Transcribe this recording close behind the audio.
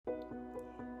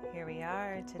we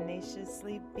are,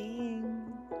 Tenaciously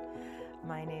being.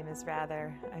 My name is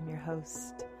Rather. I'm your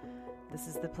host. This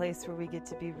is the place where we get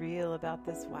to be real about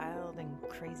this wild and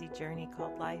crazy journey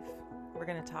called life. We're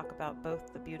going to talk about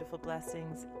both the beautiful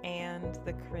blessings and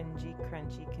the cringy,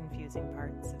 crunchy, confusing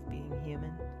parts of being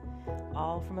human,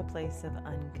 all from a place of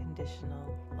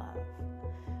unconditional love.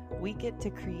 We get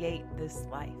to create this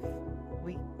life.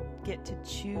 We get to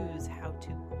choose how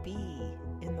to be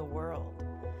in the world.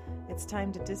 It's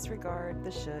time to disregard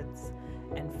the shoulds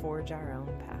and forge our own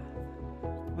path.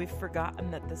 We've forgotten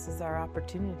that this is our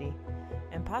opportunity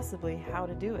and possibly how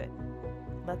to do it.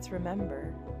 Let's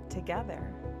remember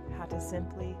together how to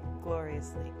simply,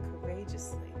 gloriously,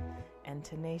 courageously, and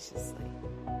tenaciously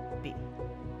be.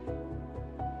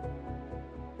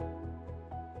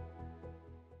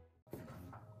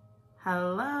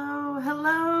 Hello,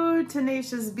 hello,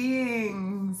 tenacious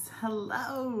beings.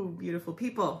 Hello, beautiful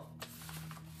people.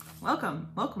 Welcome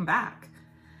back.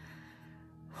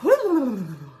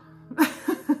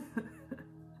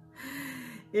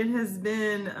 It has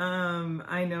been,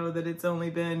 I know that it's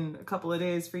only been a couple of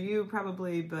days for you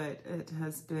probably, but it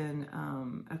has been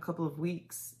a couple of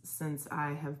weeks since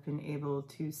I have been able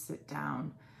to sit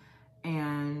down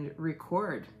and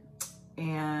record.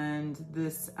 And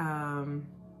this, I'm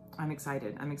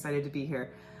excited. I'm excited to be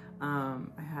here. I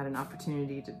had an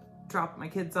opportunity to drop my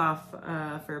kids off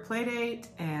for a play date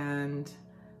and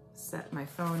set my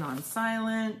phone on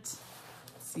silent.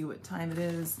 See what time it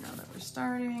is now that we're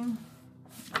starting.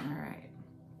 All right.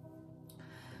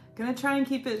 Gonna try and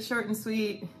keep it short and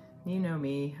sweet. You know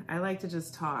me. I like to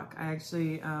just talk. I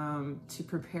actually, to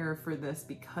prepare for this,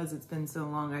 because it's been so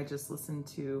long, I just listened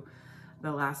to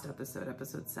the last episode,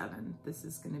 episode 7. This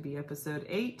is gonna be episode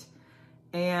 8.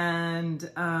 And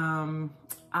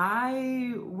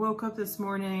I woke up this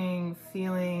morning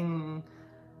feeling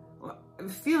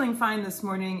fine this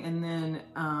morning, and then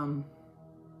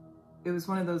it was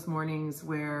one of those mornings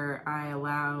where I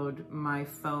allowed my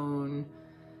phone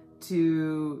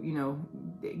to,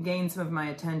 gain some of my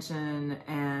attention,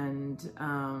 and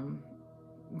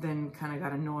then kind of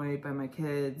got annoyed by my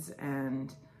kids,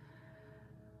 and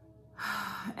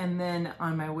then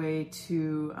on my way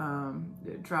to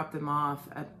drop them off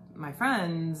at my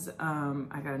friend's,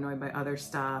 I got annoyed by other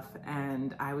stuff,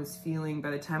 and I was feeling,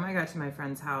 by the time I got to my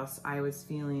friend's house, I was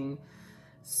feeling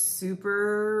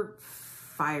super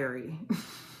fiery.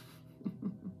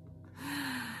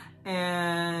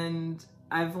 And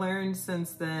I've learned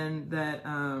since then that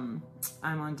I'm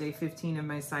on day 15 of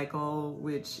my cycle,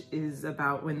 which is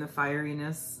about when the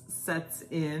fieriness sets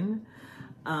in.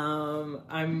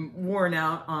 I'm worn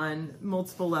out on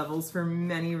multiple levels for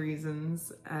many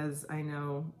reasons, as I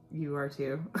know you are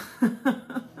too.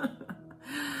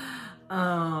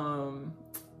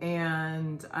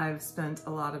 And I've spent a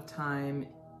lot of time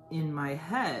in my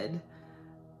head.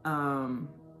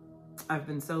 I've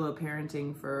been solo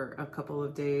parenting for a couple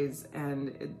of days,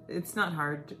 and it's not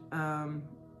hard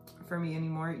for me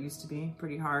anymore. It used to be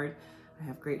pretty hard. I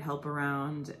have great help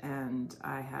around, and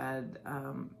I had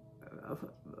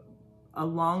a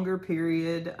longer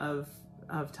period of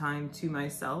time to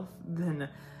myself than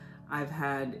I've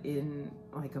had in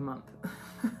like a month,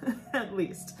 at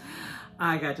least.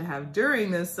 I got to have during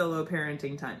this solo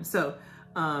parenting time. So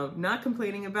not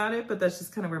complaining about it, but that's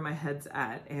just kind of where my head's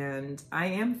at. And I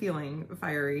am feeling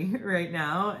fiery right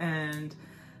now. And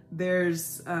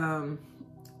there's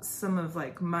some of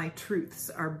like my truths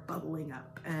are bubbling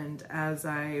up. And as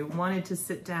I wanted to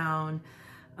sit down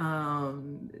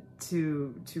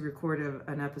to record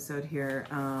an episode here,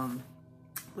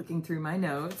 looking through my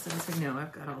notes, and as we know,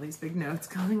 I've got all these big notes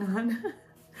going on.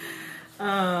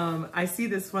 I see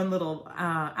this one little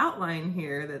outline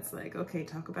here that's like, okay,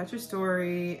 talk about your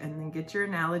story, and then get your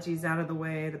analogies out of the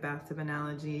way, the bathtub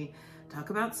analogy, talk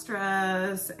about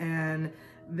stress, and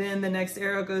then the next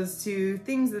arrow goes to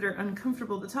things that are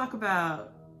uncomfortable to talk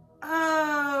about.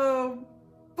 Oh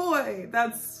boy,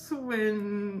 that's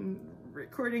when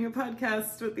recording a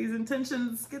podcast with these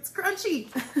intentions gets crunchy.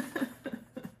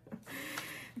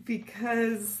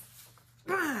 Because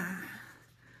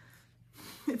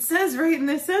it says right in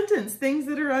this sentence, things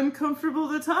that are uncomfortable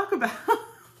to talk about.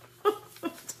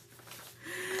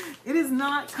 It is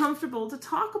not comfortable to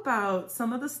talk about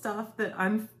some of the stuff that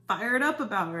I'm fired up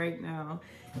about right now.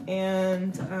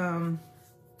 And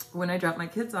when I dropped my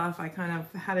kids off, I kind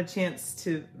of had a chance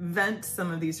to vent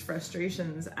some of these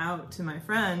frustrations out to my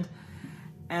friend.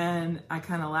 And I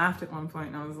kind of laughed at one point,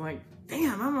 and I was like,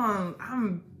 damn,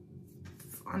 I'm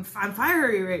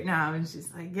fiery right now. And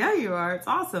she's like, yeah, you are. It's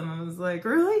awesome. I was like,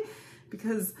 really?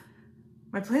 Because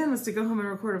my plan was to go home and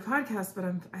record a podcast, but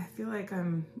I feel like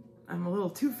I'm I'm a little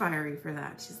too fiery for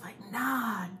that. She's like,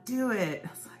 nah, do it. I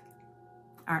was like,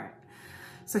 all right.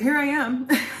 So here I am.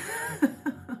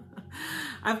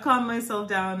 I've calmed myself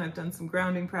down. I've done some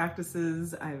grounding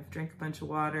practices. I've drank a bunch of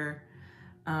water.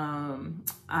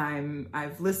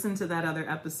 I've listened to that other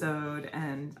episode,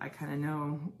 and I kind of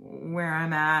know where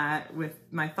I'm at with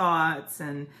my thoughts,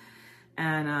 and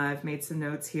I've made some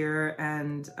notes here,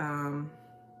 and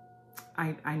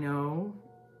I know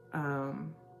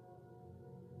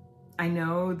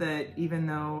that even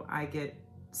though I get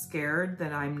scared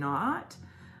that I'm not,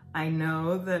 I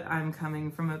know that I'm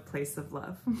coming from a place of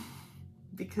love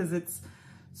because it's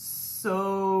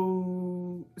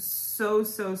so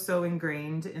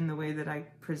ingrained in the way that I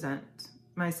present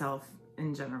myself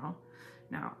in general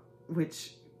now,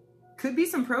 which could be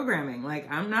some programming.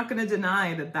 Like, I'm not going to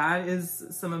deny that that is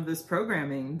some of this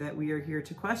programming that we are here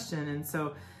to question. And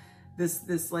so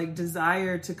this like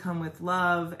desire to come with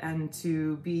love and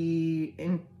to be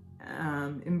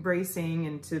embracing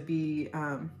and to be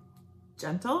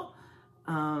gentle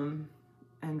and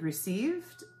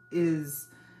received is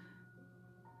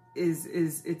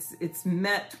it's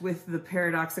met with the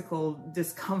paradoxical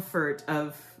discomfort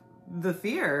of the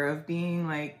fear of being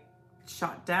like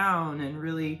shot down and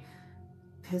really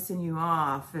pissing you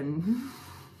off and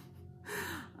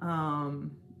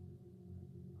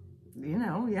you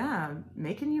know, yeah,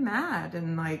 making you mad.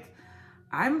 And like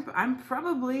I'm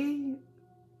probably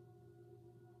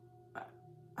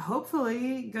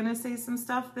hopefully gonna say some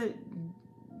stuff that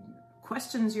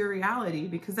questions your reality,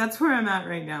 because that's where I'm at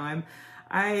right now.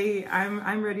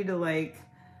 I'm ready to like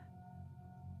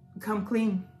come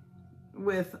clean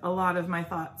with a lot of my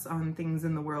thoughts on things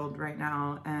in the world right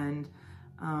now, and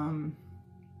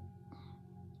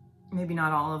maybe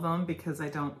not all of them, because I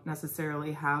don't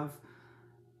necessarily have,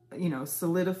 you know,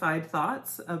 solidified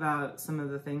thoughts about some of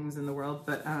the things in the world,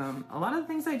 but a lot of the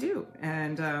things I do.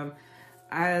 And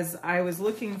as I was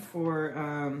looking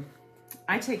for,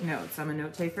 I take notes. I'm a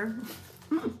note taker.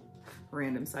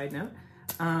 Random side note.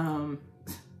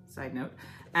 Side note.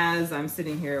 As I'm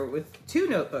sitting here with two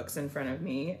notebooks in front of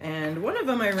me, and one of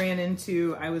them I ran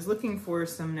into, I was looking for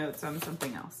some notes on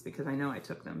something else because I know I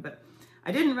took them, but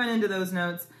I didn't run into those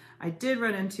notes. I did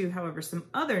run into, however, some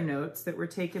other notes that were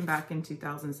taken back in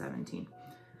 2017.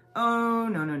 Oh,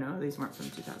 no, these weren't from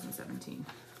 2017.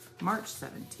 March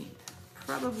 17th,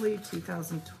 probably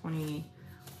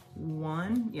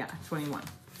 2021. Yeah, 21.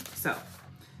 So,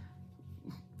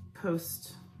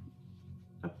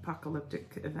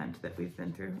 post-apocalyptic event that we've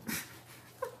been through.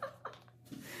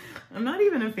 I'm not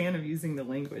even a fan of using the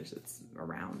language that's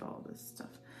around all this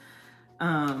stuff.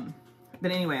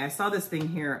 But anyway, I saw this thing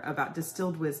here about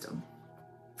distilled wisdom.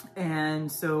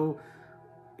 And so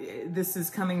this is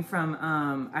coming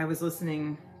from, I was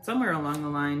listening somewhere along the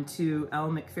line to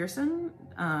Elle Macpherson.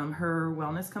 Her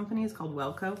wellness company is called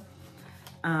Wellco.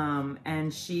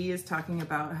 And she is talking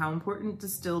about how important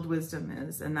distilled wisdom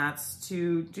is. And that's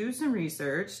to do some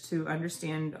research, to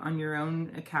understand on your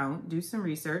own account, do some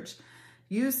research,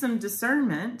 use some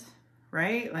discernment,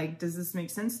 right? Like, does this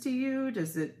make sense to you?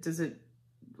 Does it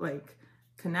like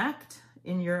connect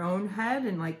in your own head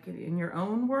and like in your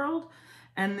own world?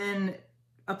 And then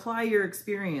apply your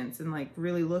experience and like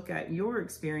really look at your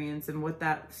experience and what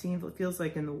that feels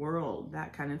like in the world,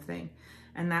 that kind of thing.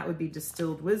 And that would be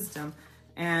distilled wisdom.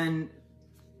 And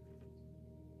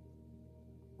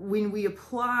when we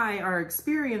apply our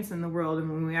experience in the world, and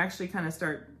when we actually kind of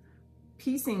start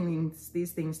piecing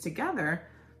these things together,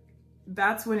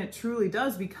 that's when it truly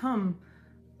does become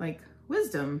like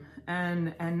wisdom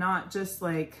and not just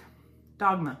like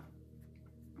dogma.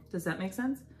 Does that make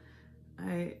sense?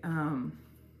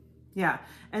 Yeah.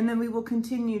 And then we will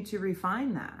continue to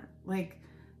refine that. Like,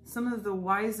 some of the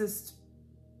wisest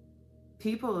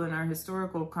people in our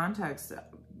historical context,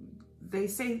 they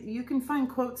say you can find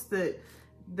quotes that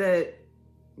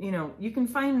you know, you can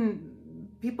find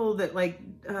people that like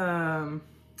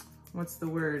what's the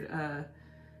word,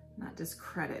 not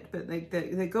discredit, but like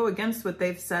that go against what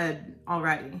they've said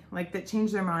already, like that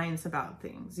change their minds about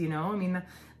things, you know? I mean,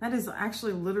 that is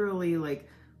actually literally like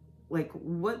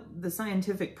what the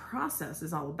scientific process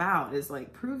is all about, is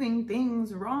like proving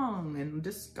things wrong and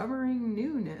discovering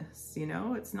newness, you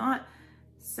know? It's not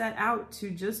set out to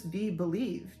just be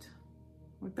believed.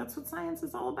 Like, that's what science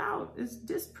is all about, is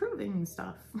disproving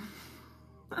stuff.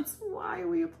 That's why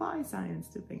we apply science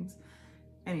to things.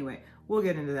 Anyway, we'll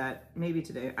get into that maybe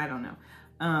today. I don't know.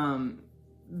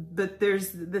 But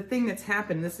there's the thing that's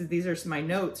happened. These are my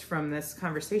notes from this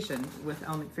conversation with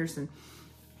Elle Macpherson.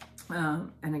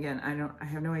 And again, I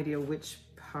have no idea which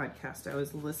podcast I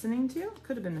was listening to.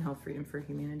 Could have been the Health Freedom for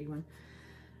Humanity one.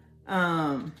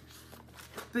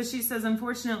 But she says,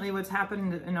 unfortunately, what's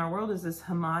happened in our world is this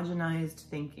homogenized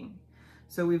thinking.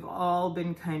 So we've all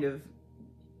been kind of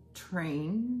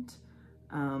trained,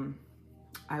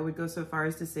 I would go so far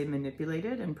as to say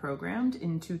manipulated and programmed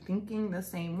into thinking the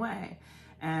same way.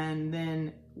 And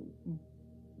then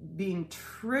being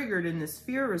triggered in this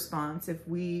fear response if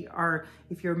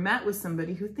you're met with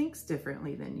somebody who thinks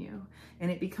differently than you, and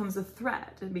it becomes a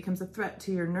threat. It becomes a threat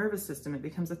to your nervous system. It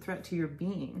becomes a threat to your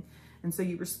being. And so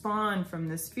you respond from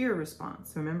this fear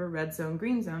response. Remember, red zone,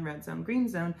 green zone, red zone, green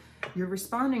zone. You're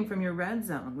responding from your red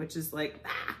zone, which is like,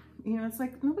 it's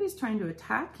like nobody's trying to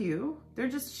attack you. They're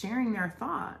just sharing their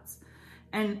thoughts.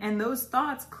 And those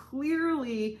thoughts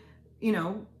clearly,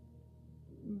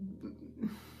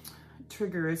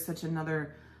 trigger is such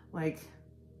another like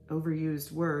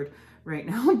overused word right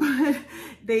now, but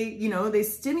they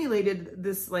stimulated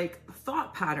this like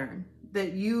thought pattern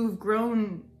that you've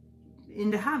grown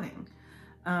into having,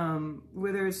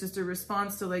 whether it's just a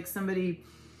response to like somebody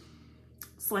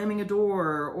slamming a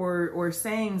door or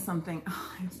saying something.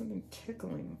 Oh, I have something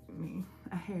tickling me,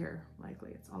 a hair,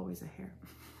 likely. It's always a hair.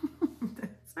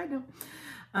 I know.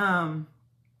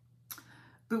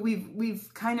 But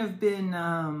we've kind of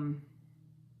been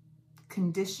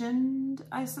conditioned,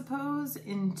 I suppose,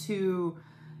 into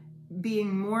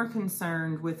being more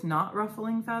concerned with not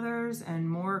ruffling feathers and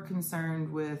more concerned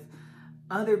with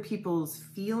other people's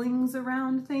feelings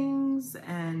around things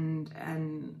and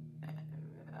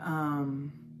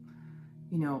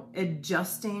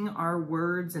adjusting our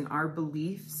words and our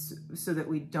beliefs so that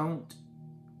we don't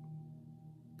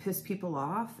piss people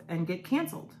off and get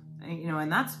canceled.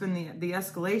 And that's been the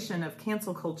escalation of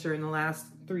cancel culture in the last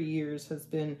 3 years has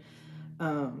been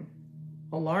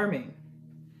alarming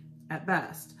at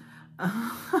best.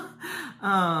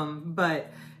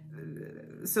 But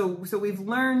so we've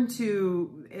learned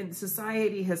to, and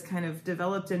society has kind of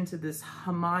developed into this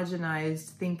homogenized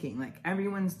thinking, like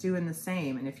everyone's doing the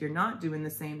same. And if you're not doing the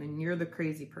same, then you're the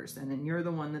crazy person and you're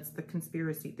the one that's the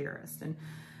conspiracy theorist. And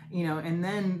and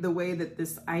then the way that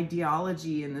this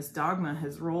ideology and this dogma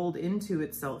has rolled into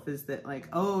itself is that like,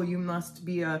 oh, you must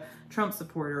be a Trump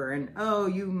supporter, and oh,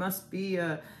 you must be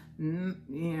a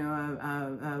MAGA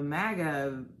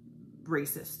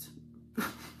racist.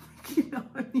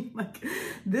 Like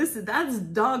that's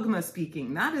dogma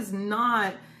speaking. That is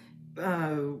not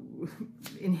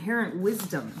inherent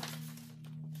wisdom.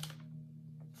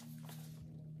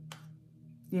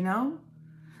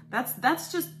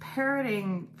 That's just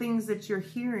parroting things that you're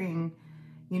hearing,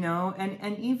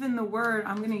 and even the word,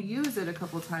 I'm going to use it a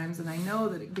couple of times, and I know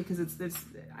that because it's this,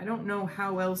 I don't know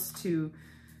how else to,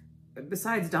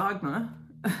 besides dogma,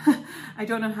 I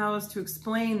don't know how else to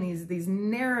explain these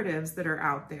narratives that are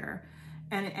out there.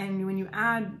 And when you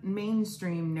add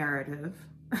mainstream narrative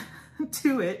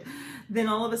to it, then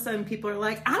all of a sudden people are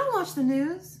like, I don't watch the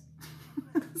news.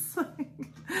 It's like,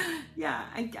 yeah,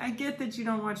 I get that you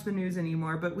don't watch the news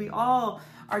anymore, but we all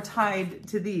are tied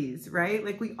to these, right?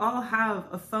 Like we all have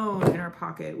a phone in our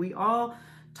pocket. We all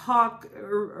talk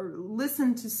or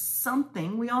listen to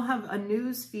something. We all have a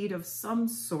news feed of some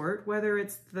sort, whether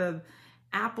it's the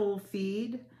Apple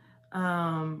feed,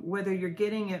 whether you're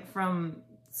getting it from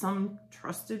some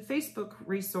trusted Facebook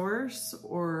resource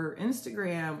or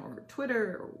Instagram or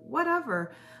Twitter or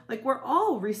whatever. Like we're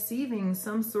all receiving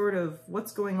some sort of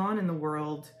what's going on in the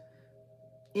world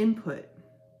input.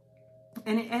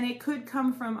 And it could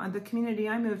come from the community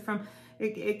I moved from.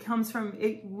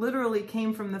 It literally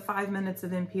came from the 5 minutes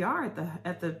of NPR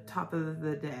at the top of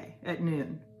the day at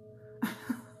noon.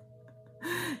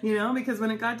 Because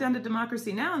when it got down to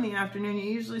Democracy Now! In the afternoon,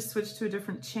 you usually switch to a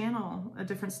different channel, a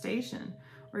different station,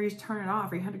 or you just turn it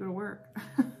off, or you had to go to work.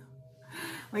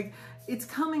 Like it's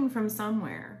coming from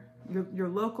somewhere. Your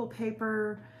local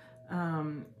paper,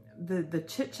 the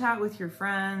chit chat with your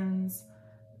friends.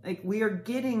 Like we are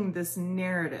getting this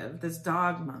narrative, this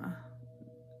dogma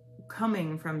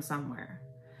coming from somewhere.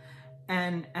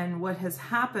 And what has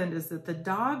happened is that the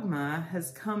dogma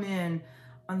has come in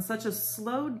on such a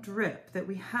slow drip that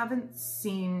we haven't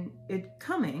seen it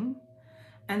coming.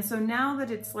 And so now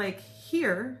that it's like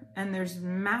here and there's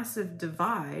massive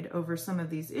divide over some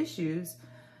of these issues,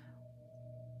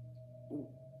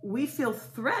 we feel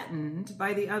threatened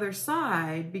by the other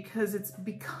side because it's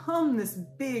become this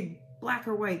big black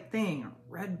or white thing, or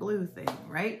red, blue thing,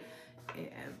 right?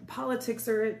 Politics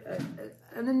are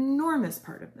an enormous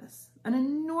part of this, an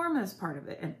enormous part of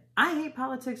it. And I hate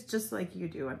politics just like you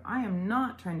do. And I am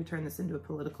not trying to turn this into a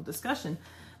political discussion,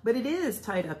 but it is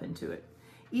tied up into it.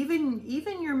 Even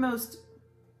your most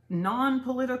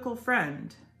non-political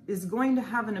friend is going to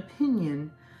have an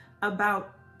opinion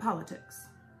about politics.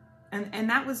 And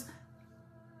that was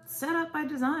set up by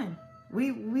design.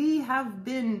 We have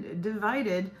been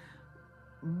divided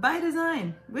by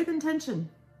design with intention.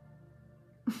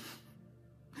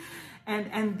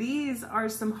 and these are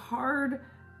some hard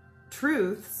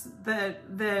truths that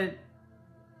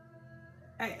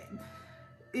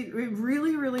it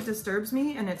really, really disturbs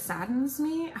me, and it saddens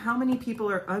me how many people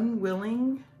are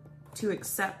unwilling to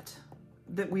accept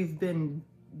that we've been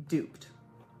duped.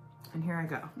 And here I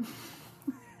go.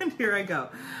 And here I go.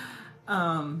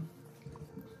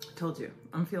 Told you,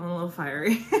 I'm feeling a little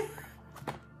fiery.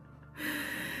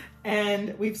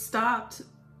 And we've stopped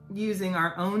using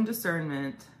our own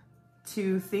discernment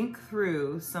to think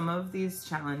through some of these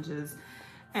challenges.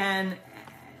 And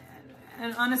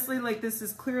honestly, like, this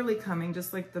is clearly coming,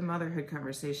 just like the motherhood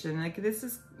conversation, like this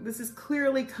is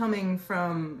clearly coming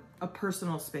from a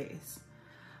personal space.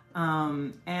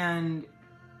 And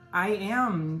I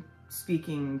am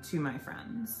speaking to my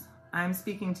friends. I'm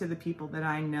speaking to the people that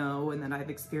I know and that I've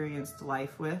experienced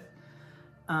life with.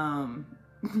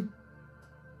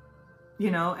 You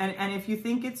know, and if you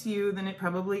think it's you, then it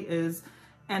probably is.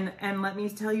 And let me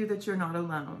tell you that you're not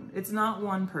alone. It's not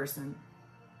one person.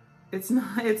 It's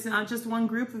not just one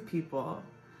group of people.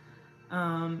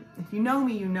 If you know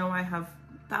me, you know I have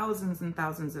thousands and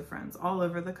thousands of friends all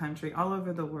over the country, all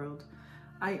over the world.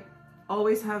 I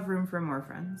always have room for more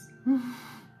friends.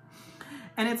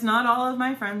 And it's not all of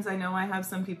my friends. I know I have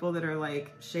some people that are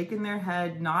like shaking their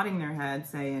head, nodding their head,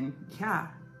 saying, yeah,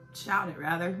 shout it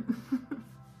rather.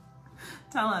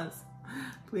 Tell us,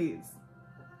 please.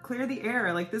 Clear the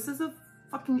air. Like, this is a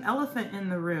fucking elephant in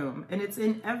the room, and it's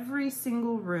in every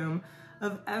single room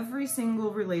of every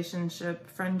single relationship,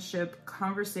 friendship,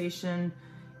 conversation,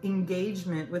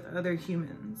 engagement with other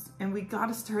humans, and we got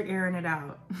to start airing it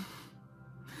out.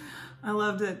 I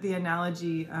loved that the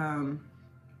analogy,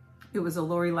 it was a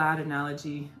Lori Ladd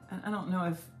analogy. I don't know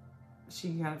if she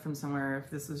got it from somewhere, if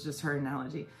this was just her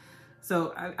analogy.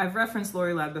 So I've referenced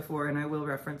Lori Ladd before, and I will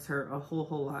reference her a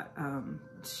whole lot.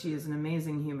 She is an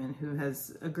amazing human who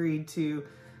has agreed to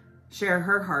share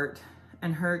her heart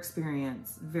and her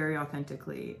experience very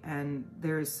authentically. And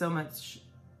there is so much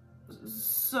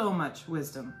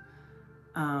wisdom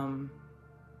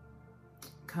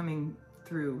coming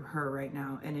through her right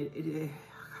now, and God,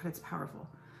 it's powerful.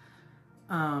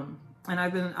 And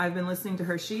I've been listening to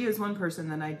her. She is one person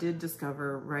that I did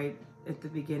discover right at the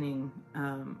beginning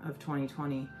of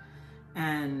 2020,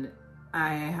 and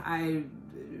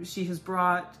she has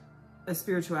brought a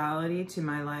spirituality to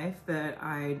my life that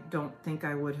I don't think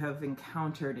I would have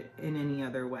encountered in any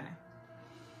other way.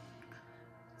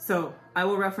 So I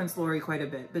will reference Lori quite a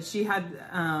bit, but she had,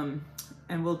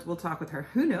 and we'll talk with her.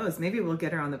 Who knows? Maybe we'll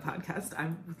get her on the podcast. I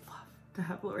would love to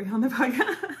have Lori on the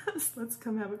podcast. Let's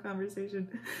come have a conversation.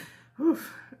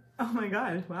 Oof. Oh my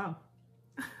God. Wow.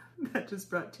 That just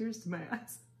brought tears to my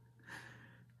eyes.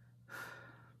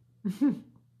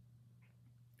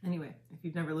 Anyway, if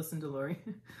you've never listened to Lori,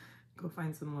 go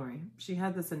find some Lori. She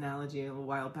had this analogy a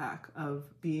while back of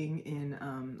being in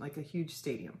like a huge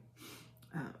stadium,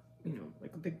 you know,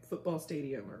 like a big football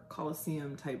stadium or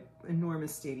Coliseum type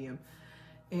enormous stadium.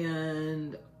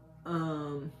 And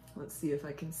let's see if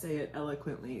I can say it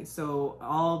eloquently. So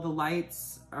all the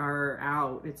lights are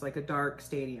out. It's like a dark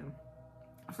stadium.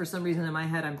 For some reason in my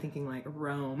head, I'm thinking like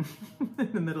Rome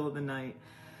in the middle of the night.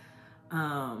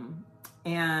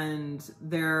 And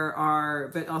there are,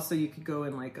 but also you could go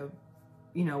in like a,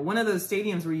 you know, one of those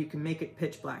stadiums where you can make it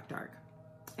pitch black dark.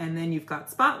 And then you've got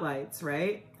spotlights,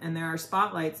 right? And there are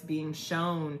spotlights being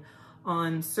shown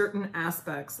on certain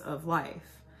aspects of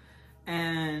life.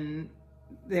 And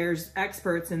there's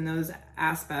experts in those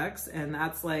aspects, and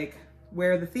that's like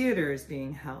where the theater is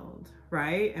being held,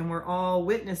 right? And we're all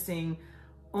witnessing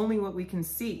only what we can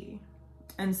see.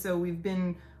 And so we've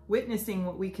been witnessing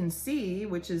what we can see,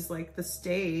 which is like the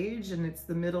stage, and it's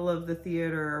the middle of the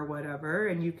theater or whatever,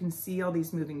 and you can see all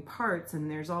these moving parts,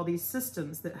 and there's all these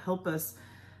systems that help us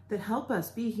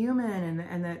be human,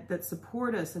 and that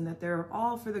support us, and that they're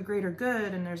all for the greater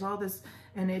good. And there's all this,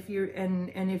 and if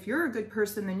you're a good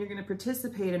person, then you're going to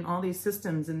participate in all these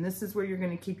systems, and this is where you're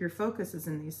going to keep your focus, is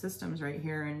in these systems right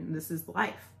here. And this is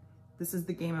life. This is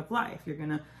the game of life. You're going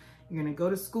to go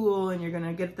to school, and you're going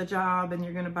to get the job, and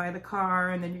you're going to buy the car,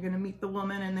 and then you're going to meet the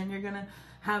woman, and then you're going to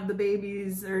have the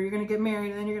babies, or you're going to get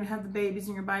married, and then you're going to have the babies,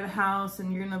 and you're going to buy the house,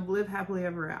 and you're going to live happily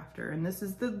ever after. And this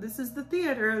is the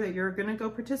theater that you're going to go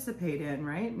participate in,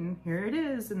 right? And here it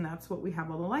is, and that's what we have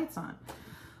all the lights on.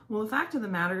 Well, the fact of the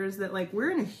matter is that, like,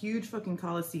 we're in a huge fucking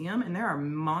Coliseum, and there are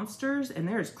monsters, and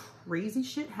there's crazy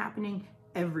shit happening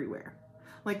everywhere.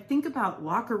 Like, think about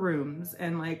locker rooms,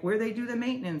 and like where they do the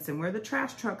maintenance, and where the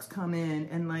trash trucks come in,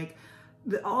 and like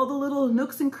all the little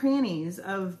nooks and crannies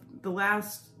of the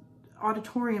last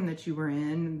auditorium that you were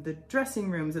in, the dressing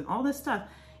rooms and all this stuff.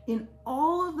 In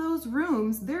all of those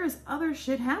rooms, there's other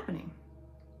shit happening.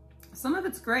 Some of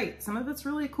it's great. Some of it's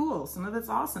really cool. Some of it's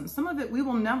awesome. Some of it we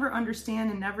will never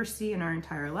understand and never see in our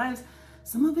entire lives.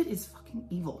 Some of it is fucking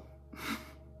evil.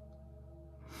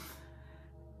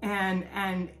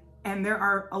 And there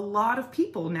are a lot of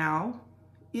people now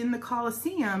in the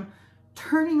Colosseum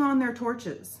turning on their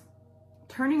torches,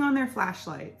 turning on their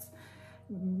flashlights,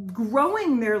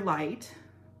 growing their light,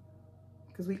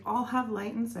 because we all have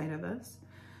light inside of us,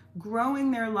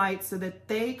 growing their light so that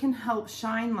they can help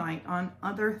shine light on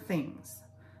other things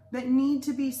that need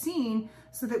to be seen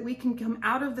so that we can come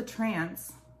out of the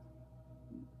trance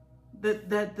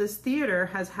that this theater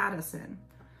has had us in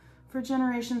for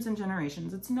generations and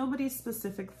generations. It's nobody's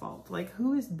specific fault. Like,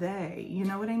 who is they? You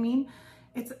know what I mean?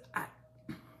 I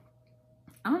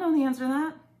don't know the answer to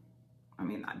that. I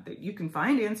mean, you can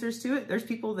find answers to it. There's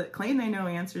people that claim they know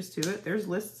answers to it. There's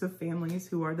lists of families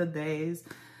who are the theys.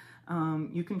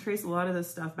 You can trace a lot of this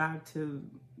stuff back to,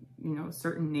 you know,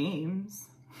 certain names.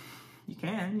 You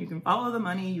can follow the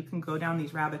money. You can go down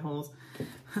these rabbit holes.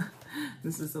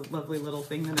 This is a lovely little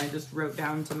thing that I just wrote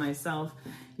down to myself.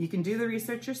 You can do the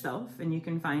research yourself and you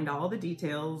can find all the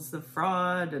details of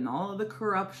fraud and all of the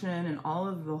corruption and all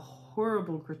of the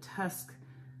horrible, grotesque,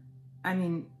 I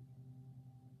mean,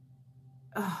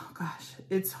 oh gosh,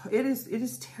 it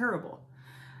is terrible.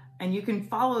 And you can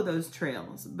follow those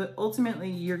trails, but ultimately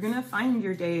you're going to find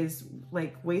your days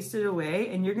like wasted away,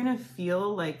 and you're going to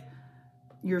feel like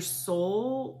your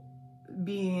soul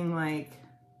being like,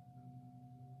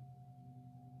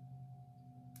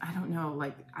 I don't know,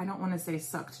 like, I don't want to say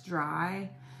sucked dry,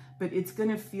 but it's going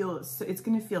to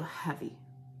feel heavy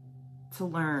to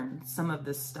learn some of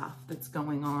this stuff that's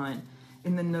going on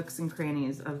in the nooks and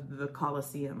crannies of the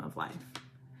Colosseum of life.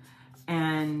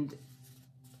 And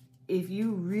if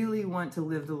you really want to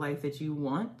live the life that you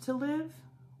want to live,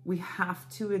 we have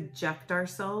to eject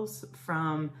ourselves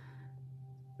from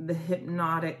the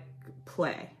hypnotic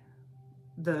play,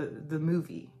 the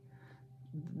movie,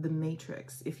 the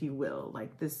Matrix, if you will,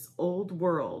 like this old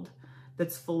world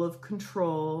that's full of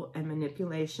control and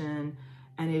manipulation,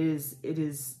 and it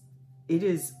is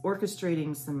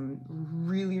orchestrating some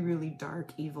really, really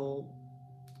dark, evil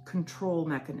control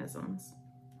mechanisms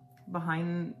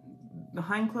behind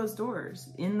closed doors,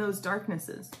 in those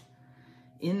darknesses,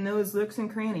 in those nooks and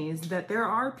crannies, that there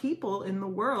are people in the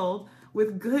world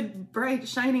with good, bright,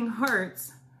 shining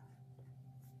hearts,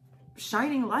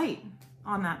 shining light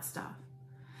on that stuff.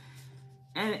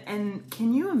 And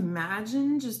can you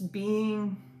imagine just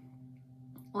being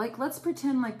like, let's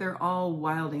pretend like they're all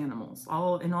wild animals,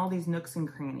 all in all these nooks and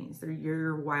crannies. They're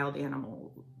your wild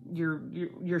animal,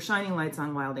 you're shining lights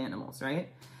on wild animals, right?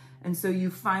 And so you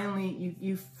finally,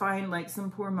 you find like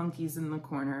some poor monkeys in the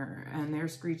corner, and they're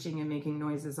screeching and making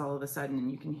noises all of a sudden,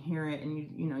 and you can hear it, and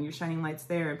you know, you're shining lights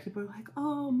there, and people are like,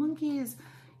 oh, monkeys,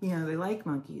 you know, they like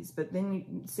monkeys. But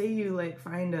then you like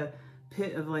find a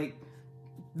pit of like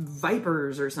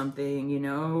vipers or something, you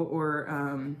know,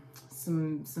 or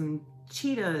some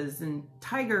cheetahs and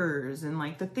tigers and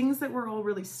like the things that we're all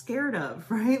really scared of,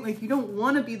 right? Like, you don't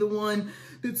want to be the one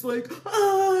that's like,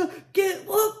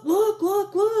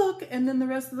 look, and then the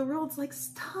rest of the world's like,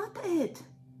 stop it,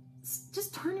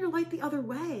 just turn your light the other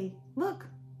way, look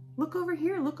over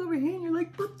here, and you're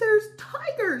like, but there's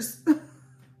tigers. Do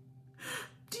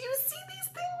you see these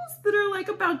things that are like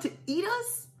about to eat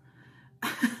us?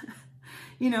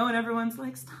 You know, and everyone's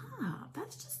like, stop,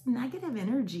 that's just negative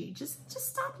energy. Just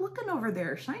stop looking over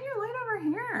there. Shine your light over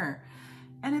here.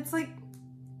 And it's like,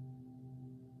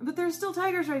 but there's still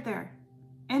tigers right there.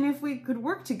 And if we could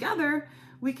work together,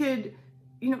 we could,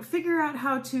 you know, figure out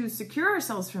how to secure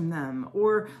ourselves from them,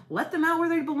 or let them out where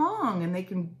they belong, and they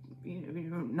can, you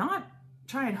know, not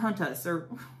try and hunt us or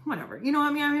whatever. You know, I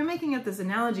mean, I'm making up this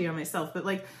analogy on myself, but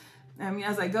like, I mean,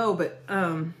 as I go, but,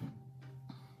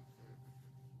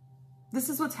 this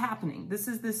is what's happening. This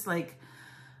is this like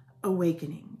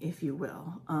awakening, if you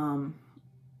will.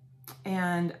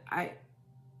 And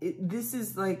this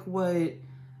is like what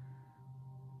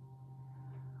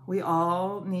we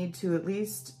all need to at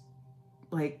least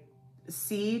like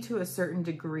see to a certain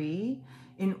degree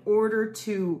in order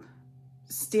to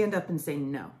stand up and say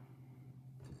no.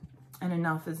 And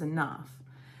enough is enough.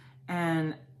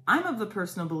 And I'm of the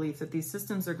personal belief that these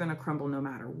systems are going to crumble no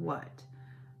matter what.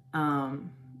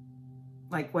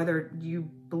 Like, whether you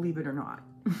believe it or not,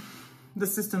 the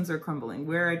systems are crumbling.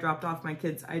 Where I dropped off my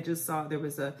kids, I just saw there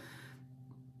was a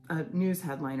news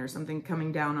headline or something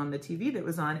coming down on the TV that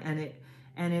was on,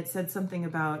 and it said something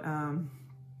about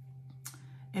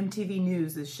MTV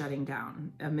News is shutting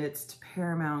down amidst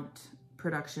Paramount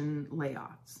production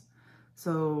layoffs.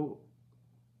 So,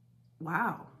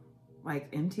 wow,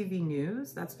 like MTV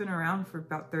News, that's been around for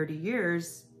about 30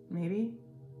 years, maybe.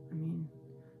 I mean,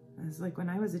 it was like when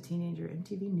I was a teenager,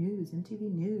 MTV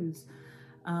News.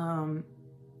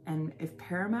 And if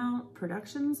Paramount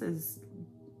Productions is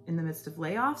in the midst of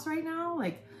layoffs right now,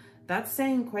 like that's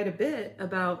saying quite a bit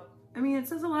about, I mean, it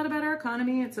says a lot about our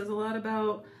economy. It says a lot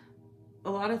about a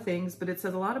lot of things, but it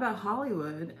says a lot about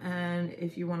Hollywood. And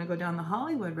if you want to go down the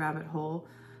Hollywood rabbit hole,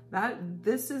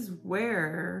 this is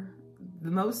where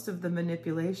the most of the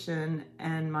manipulation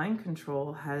and mind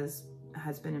control has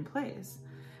been in place.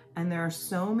 And there are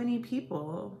so many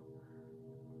people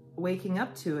waking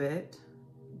up to it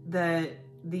that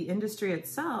the industry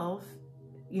itself,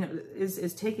 you know,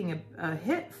 is taking a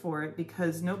hit for it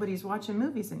because nobody's watching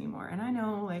movies anymore. And I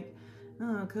know, like,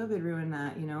 oh, COVID ruined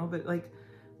that, you know, but like,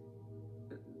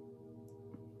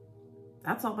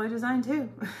 that's all by design too.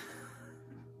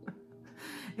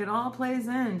 It all plays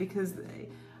in because,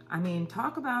 I mean,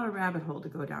 talk about a rabbit hole to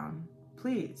go down,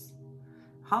 please.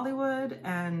 Hollywood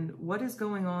and what is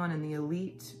going on in the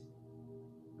elite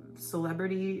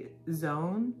celebrity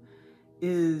zone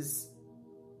is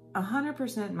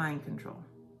 100% mind control.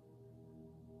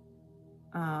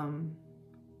 And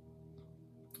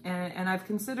I've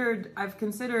considered,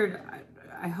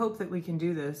 I hope that we can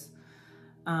do this.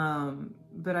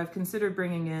 But I've considered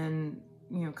bringing in,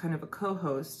 you know, kind of a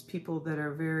co-host, people that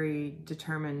are very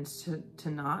determined to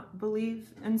not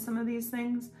believe in some of these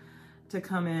things, to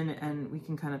come in and we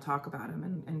can kind of talk about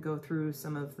them and go through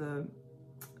some of the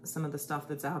stuff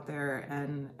that's out there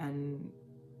and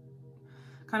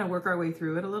kind of work our way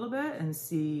through it a little bit and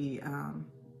see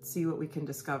what we can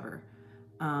discover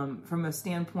from a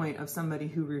standpoint of somebody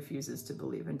who refuses to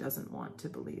believe and doesn't want to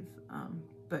believe.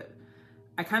 But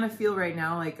I kind of feel right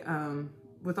now like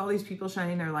with all these people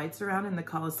shining their lights around in the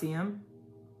Coliseum,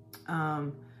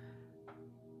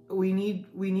 we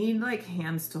need like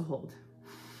hands to hold.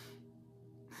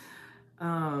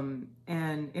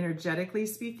 And energetically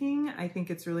speaking, I think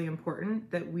it's really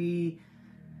important that we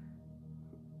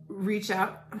reach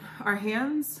out our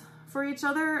hands for each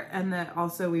other, and that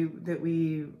also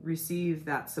we receive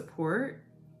that support.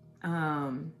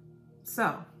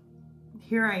 So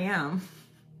here I am.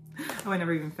 Oh, I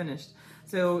never even finished.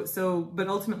 But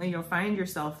ultimately you'll find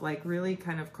yourself like really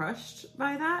kind of crushed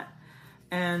by that.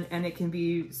 And it can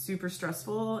be super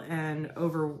stressful and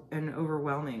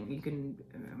overwhelming. You can,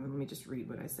 let me just read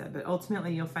what I said. But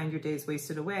ultimately you'll find your days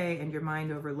wasted away and your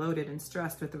mind overloaded and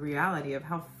stressed with the reality of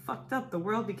how fucked up the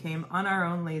world became on our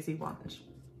own lazy watch.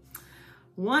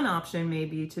 One option may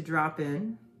be to drop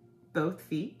in both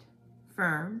feet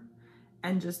firm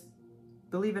and just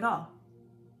believe it all.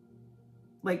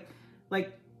 Like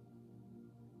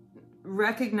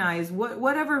recognize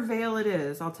whatever veil it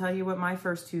is. I'll tell you what my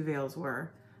first two veils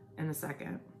were in a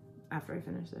second after I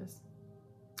finish this.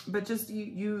 But just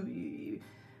you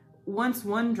once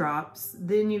one drops,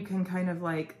 then you can kind of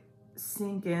like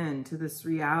sink into this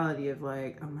reality of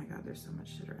like, oh my God, there's so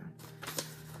much shit around.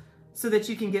 So that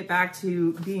you can get back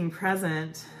to being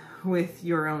present with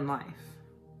your own life.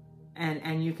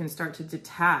 And you can start to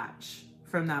detach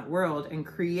from that world and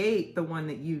create the one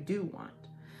that you do want.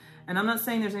 And I'm not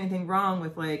saying there's anything wrong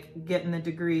with like getting the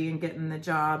degree and getting the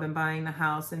job and buying the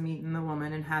house and meeting the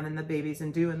woman and having the babies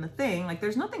and doing the thing. Like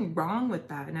there's nothing wrong with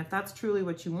that. And if that's truly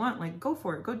what you want, like go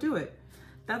for it, go do it.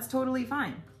 That's totally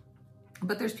fine.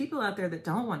 But there's people out there that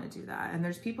don't want to do that. And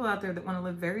there's people out there that want to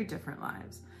live very different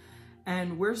lives.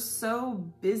 And we're so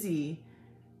busy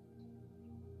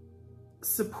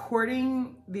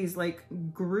supporting these like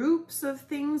groups of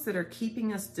things that are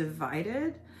keeping us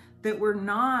divided that we're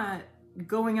not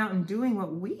going out and doing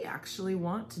what we actually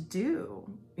want to do,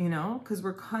 you know, because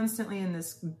we're constantly in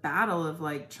this battle of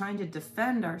like trying to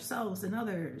defend ourselves and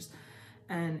others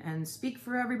and speak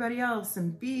for everybody else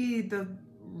and be the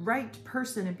right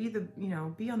person and be the, you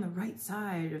know, be on the right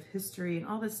side of history and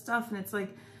all this stuff. And it's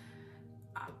like,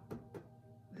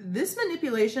 this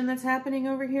manipulation that's happening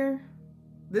over here,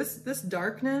 this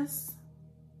darkness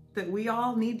that we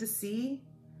all need to see,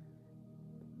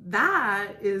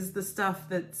 that is the stuff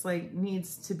that's like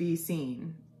needs to be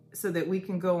seen so that we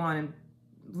can go on and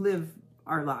live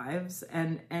our lives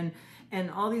and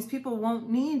all these people won't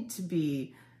need to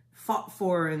be fought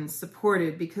for and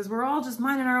supported because we're all just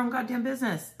minding our own goddamn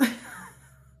business.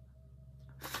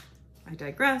 I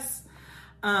digress.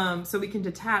 So we can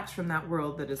detach from that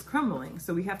world that is crumbling.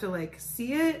 So we have to like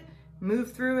see it,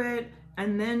 move through it,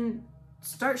 and then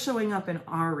start showing up in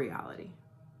our reality.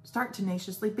 Start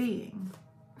tenaciously being.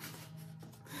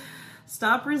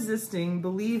 Stop resisting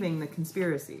believing the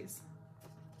conspiracies.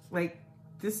 Like,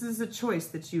 this is a choice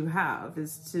that you have,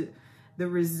 is to the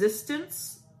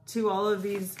resistance to all of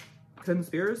these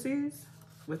conspiracies,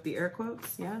 with the air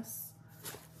quotes, yes.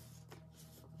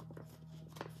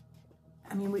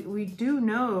 I mean, we do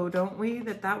know, don't we,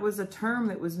 that that was a term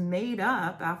that was made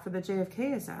up after the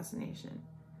JFK assassination.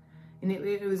 And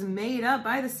it was made up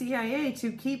by the CIA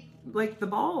to keep, like, the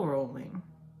ball rolling.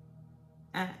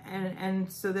 And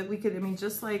so that we could, I mean,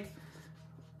 just like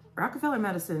Rockefeller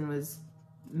medicine was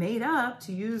made up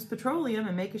to use petroleum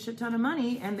and make a shit ton of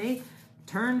money, and they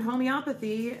turned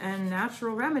homeopathy and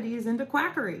natural remedies into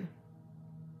quackery.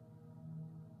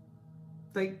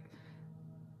 Like,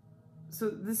 so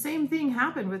the same thing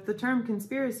happened with the term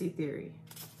conspiracy theory.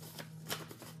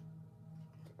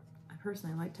 I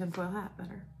personally like tinfoil hat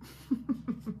better.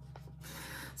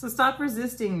 So stop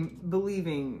resisting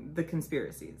believing the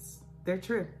conspiracies. They're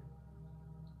true.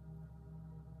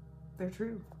 They're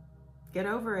true. Get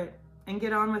over it and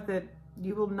get on with it.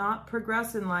 You will not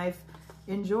progress in life,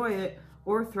 enjoy it,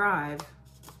 or thrive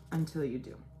until you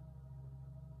do.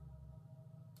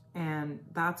 And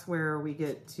that's where we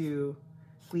get to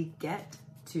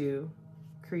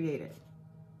create it.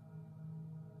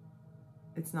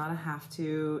 It's not a have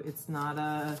to, it's not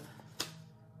a,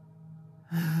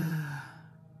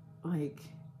 like,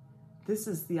 this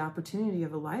is the opportunity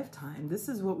of a lifetime. This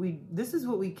is what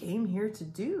we came here to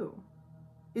do.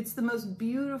 It's the most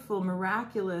beautiful,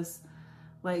 miraculous,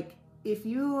 like, if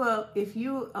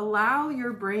you allow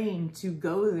your brain to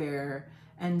go there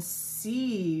and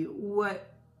see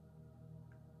what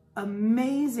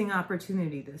amazing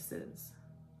opportunity this is.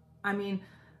 I mean,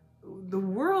 the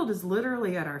world is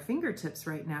literally at our fingertips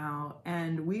right now,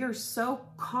 and we are so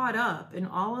caught up in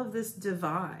all of this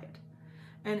divide.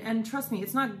 And trust me,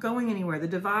 it's not going anywhere. The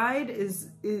divide is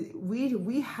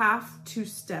we have to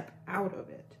step out of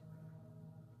it.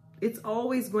 It's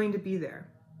always going to be there.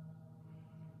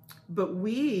 But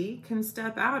we can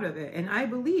step out of it. And I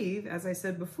believe, as I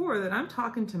said before, that I'm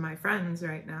talking to my friends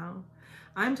right now.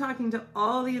 I'm talking to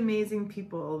all the amazing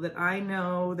people that I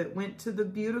know that went to the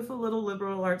beautiful little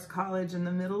liberal arts college in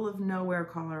the middle of nowhere,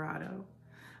 Colorado.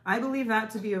 I believe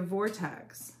that to be a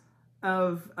vortex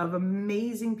of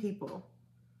amazing people.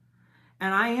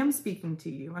 And I am speaking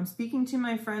to you. I'm speaking to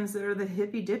my friends that are the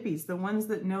hippy dippies, the ones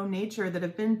that know nature, that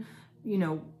have been, you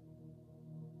know,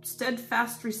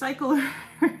 steadfast recyclers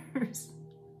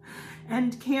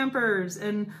and campers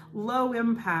and low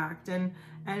impact, and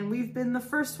we've been the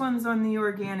first ones on the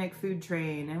organic food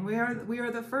train, and we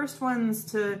are the first ones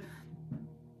to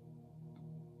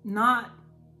not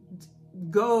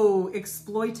go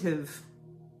exploitive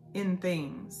in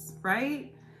things,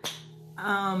 right?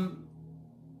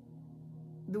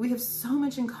 We have so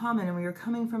much in common, and we are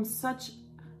coming from such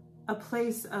a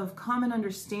place of common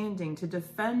understanding to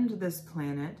defend this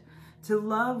planet, to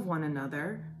love one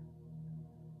another,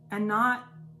 and not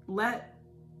let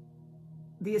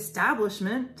the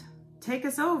establishment take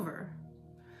us over.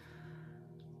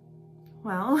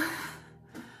 Well,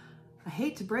 I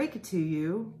hate to break it to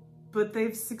you, but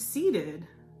they've succeeded.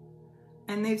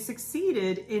 And they've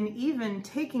succeeded in even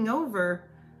taking over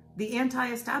the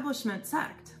anti-establishment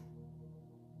sect.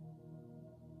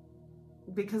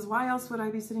 Because why else would I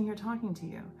be sitting here talking to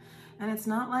you? And it's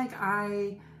not like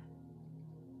I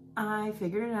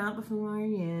figured it out before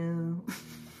you.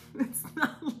 It's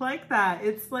not like that.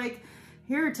 It's like,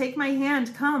 here, take my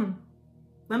hand, come.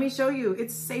 Let me show you.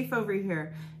 It's safe over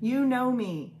here. You know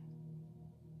me.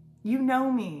 You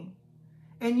know me.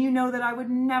 And you know that I would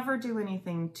never do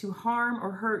anything to harm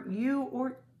or hurt you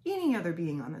or any other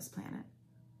being on this planet.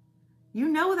 You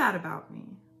know that about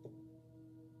me.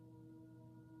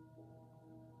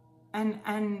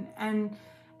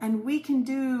 And we can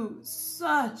do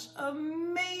such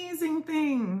amazing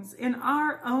things in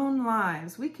our own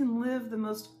lives. We can live the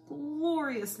most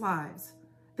glorious lives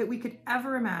that we could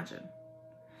ever imagine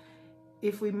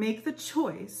if we make the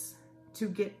choice to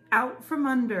get out from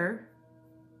under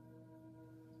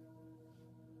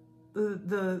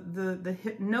the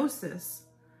hypnosis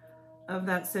of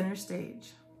that center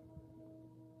stage.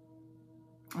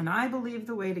 And I believe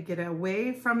the way to get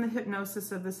away from the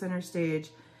hypnosis of the center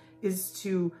stage is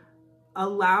to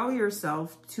allow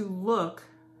yourself to look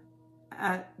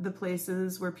at the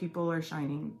places where people are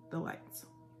shining the lights.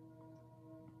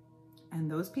 And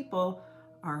those people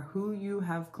are who you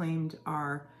have claimed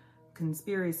are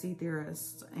conspiracy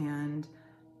theorists and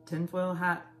tinfoil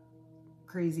hat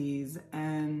crazies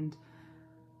and,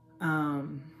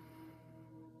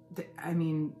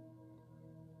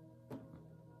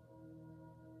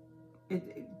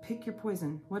 pick your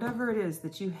poison. Whatever it is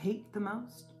that you hate the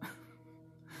most,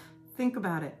 Think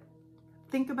about it.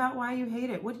 Think about why you hate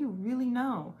it. What do you really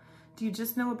know? Do you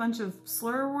just know a bunch of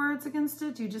slur words against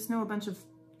it? Do you just know a bunch of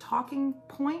talking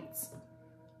points?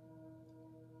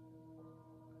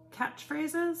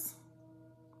 Catchphrases?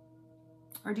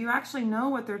 Or do you actually know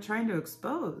what they're trying to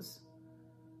expose?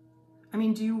 I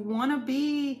mean, do you want to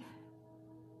be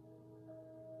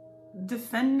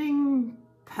defending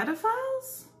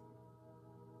pedophiles?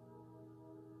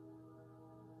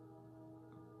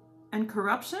 And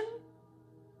corruption?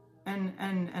 And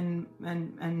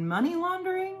money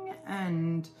laundering?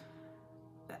 And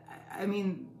I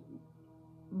mean,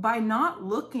 by not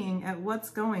looking at what's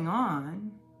going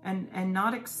on and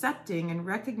not accepting and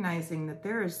recognizing that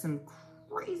there is some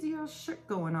crazy ass shit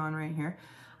going on right here.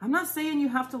 I'm not saying you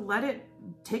have to let it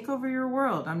take over your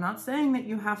world. I'm not saying that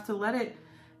you have to let it,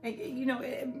 you know,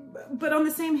 but on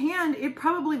the same hand, it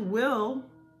probably will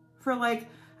for like,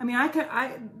 I mean,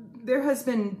 there has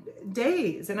been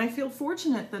days, and I feel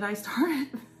fortunate that I started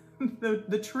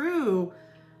the true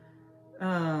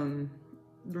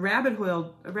rabbit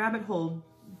hole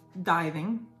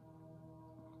diving,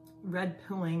 red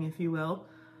pilling, if you will,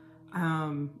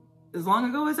 as long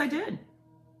ago as I did,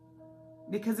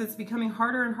 because it's becoming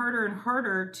harder and harder and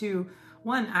harder to,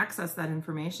 one, access that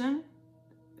information,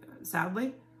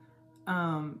 sadly,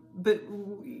 but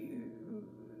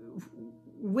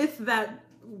with that,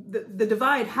 the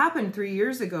divide happened 3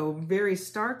 years ago very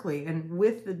starkly, and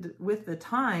with the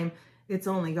time, it's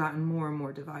only gotten more and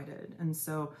more divided. And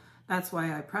so that's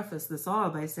why I preface this all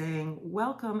by saying,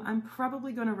 welcome, I'm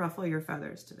probably going to ruffle your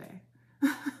feathers today.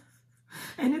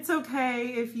 And it's okay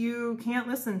if you can't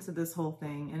listen to this whole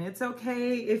thing. And it's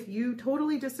okay if you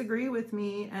totally disagree with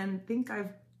me and think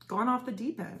I've gone off the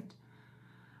deep end.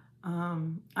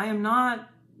 I am not,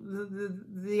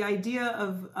 the idea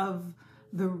of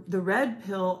the red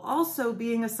pill also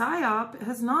being a psyop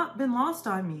has not been lost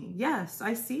on me. Yes,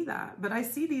 I see that, but I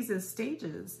see these as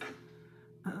stages.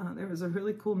 There was a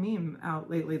really cool meme out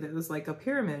lately that was like a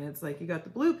pyramid. It's like you got the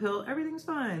blue pill, everything's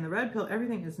fine. The red pill,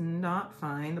 everything is not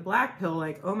fine. The black pill,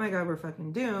 like, oh my God, we're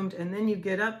fucking doomed. And then you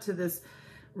get up to this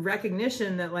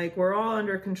recognition that like we're all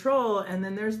under control. And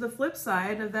then there's the flip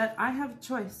side of that. I have a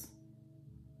choice.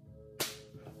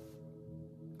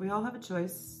 We all have a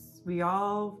choice.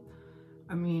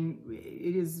 I mean,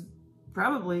 it is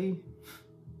probably,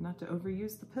 not to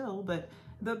overuse the pill, but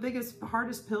the biggest,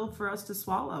 hardest pill for us to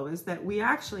swallow is that we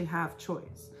actually have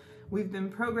choice. We've been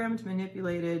programmed,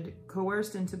 manipulated,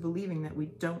 coerced into believing that we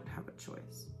don't have a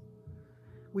choice.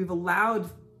 We've allowed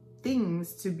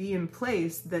things to be in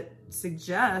place that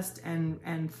suggest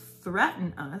and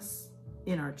threaten us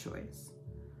in our choice.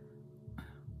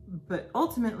 But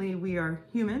ultimately, we are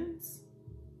humans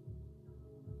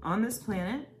on this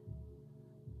planet,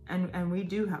 and we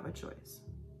do have a choice.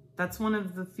 That's one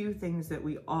of the few things that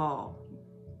we all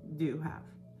do have.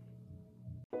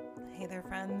 Hey there,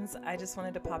 friends. I just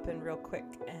wanted to pop in real quick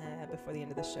before the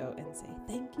end of the show and say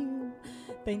thank you.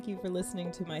 Thank you for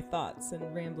listening to my thoughts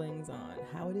and ramblings on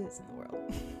how it is in the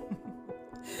world.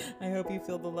 I hope you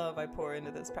feel the love I pour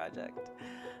into this project.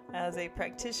 As a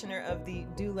practitioner of the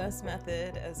do less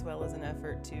method, as well as an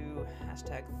effort to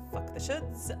 #fuck the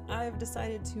shoulds, I've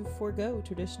decided to forego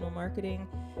traditional marketing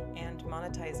and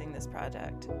monetizing this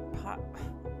podcast,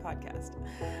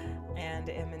 and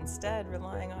am instead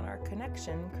relying on our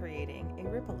connection, creating a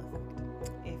ripple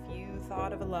effect. If you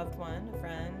thought of a loved one, a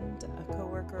friend, a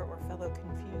coworker, or fellow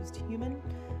confused human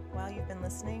while you've been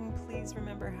listening, please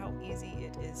remember how easy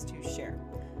it is to share.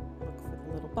 Look for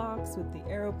the little box with the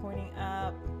arrow pointing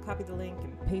up, copy the link,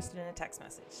 and paste it in a text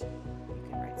message. You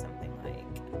can write something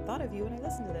like, I thought of you when I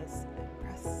listened to this, and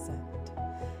press send.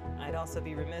 I'd also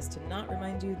be remiss to not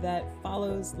remind you that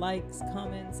follows, likes,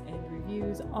 comments, and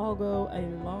reviews all go a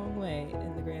long way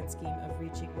in the grand scheme of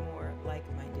reaching more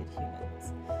like-minded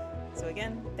humans. So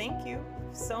again, thank you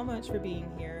so much for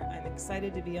being here. I'm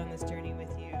excited to be on this journey with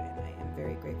you, and I am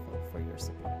very grateful for your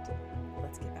support.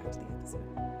 Let's get back to the episode.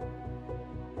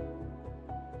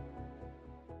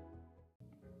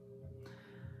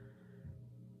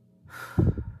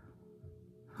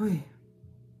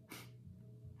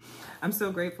 I'm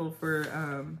so grateful for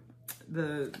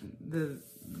the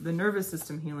nervous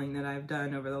system healing that I've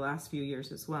done over the last few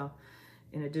years as well,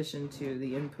 in addition to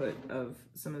the input of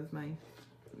some of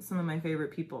my favorite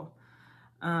people.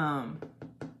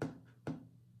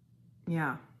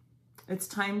 Yeah, it's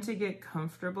time to get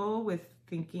comfortable with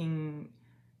thinking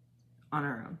on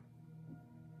our own.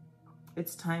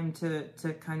 It's time to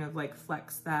kind of like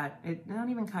flex that,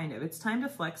 it's time to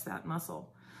flex that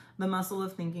muscle. The muscle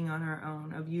of thinking on our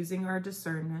own, of using our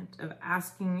discernment, of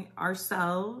asking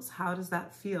ourselves, how does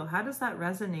that feel? How does that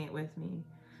resonate with me?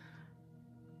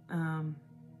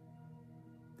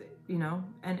 you know,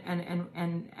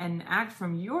 and act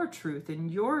from your truth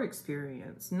and your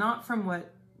experience, not from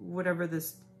whatever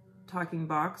this talking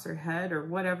box or head or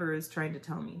whatever is trying to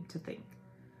tell me to think.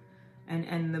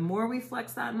 And the more we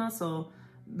flex that muscle,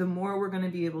 the more we're going to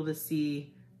be able to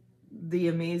see the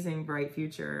amazing bright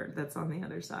future that's on the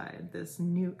other side, this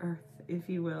new earth, if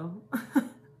you will.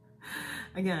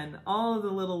 Again, all of the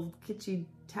little kitschy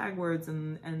tag words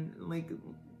and like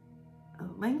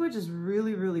language is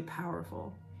really, really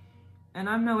powerful. And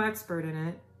I'm no expert in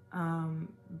it,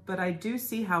 but I do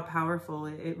see how powerful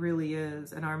it really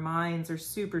is. And our minds are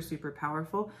super, super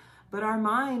powerful, but our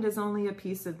mind is only a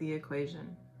piece of the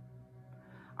equation.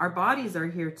 Our bodies are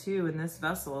here too in this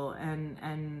vessel,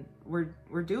 and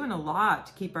we're doing a lot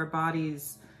to keep our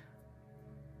bodies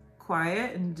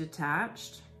quiet and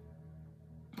detached.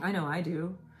 I know I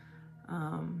do.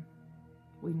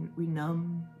 We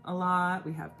numb a lot.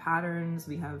 We have patterns.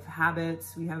 We have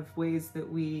habits. We have ways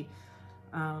that we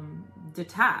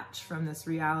detach from this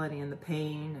reality and the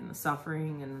pain and the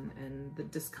suffering and the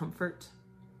discomfort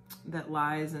that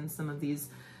lies in some of these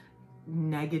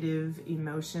negative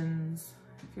emotions.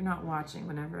 If you're not watching,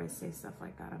 whenever I say stuff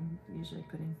like that, I'm usually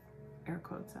putting air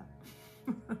quotes up.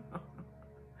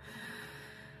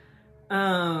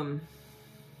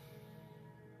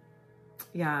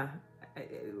 Yeah.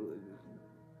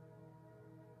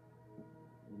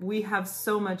 We have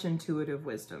so much intuitive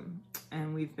wisdom,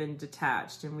 and we've been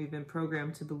detached, and we've been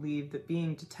programmed to believe that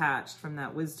being detached from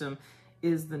that wisdom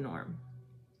is the norm.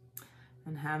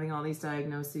 And having all these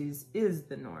diagnoses is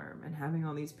the norm, and having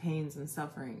all these pains and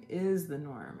suffering is the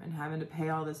norm, and having to pay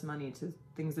all this money to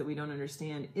things that we don't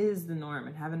understand is the norm,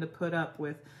 and having to put up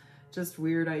with just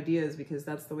weird ideas because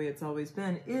that's the way it's always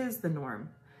been is the norm.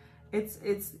 It's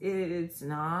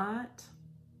not.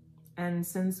 And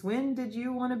since when did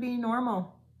you want to be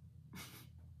normal?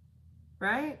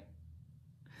 Right?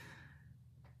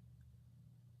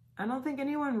 I don't think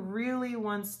anyone really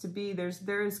wants to be.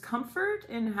 There is comfort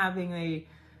in having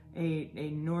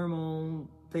a normal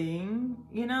thing,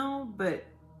 you know, but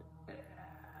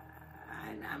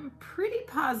I'm pretty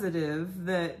positive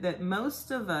that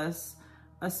most of us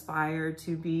aspire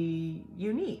to be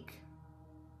unique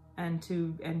and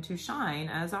to shine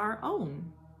as our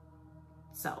own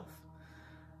self.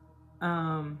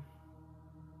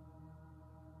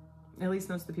 At least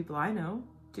most of the people I know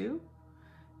do.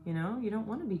 You know, you don't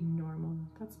want to be normal.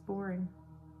 That's boring.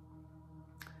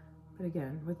 But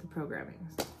again, with the programming.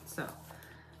 So,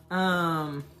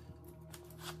 I've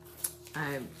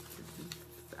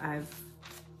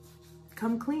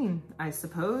come clean, I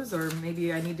suppose, or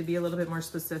maybe I need to be a little bit more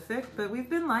specific, but we've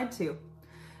been lied to.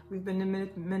 We've been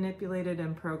manipulated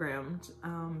and programmed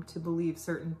to believe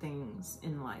certain things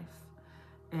in life.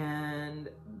 And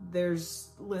there's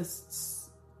lists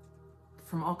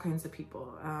from all kinds of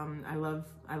people. I love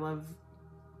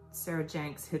Sarah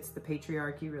Jenks hits the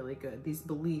patriarchy really good. These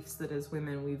beliefs that as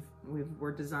women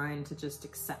we're designed to just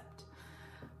accept.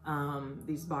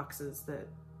 These boxes that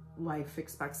life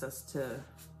expects us to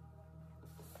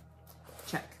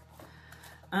check.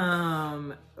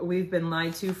 We've been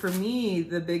lied to. For me,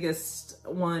 the biggest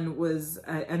one was,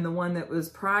 and the one that was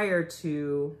prior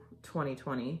to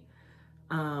 2020,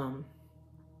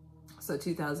 so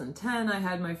 2010, I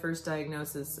had my first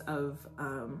diagnosis of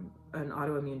an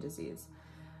autoimmune disease.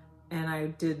 And I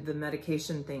did the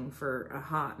medication thing for a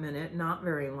hot minute, not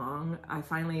very long. I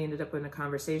finally ended up in a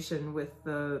conversation with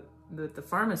the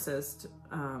pharmacist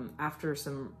after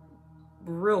some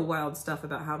real wild stuff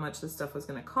about how much this stuff was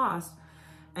going to cost.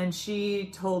 And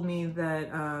she told me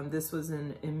that this was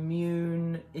an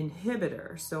immune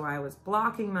inhibitor. So I was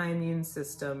blocking my immune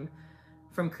system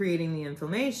from creating the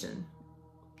inflammation.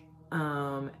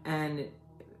 And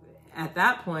at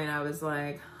that point I was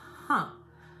like,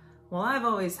 well, I've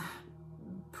always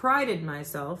prided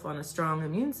myself on a strong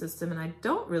immune system, and I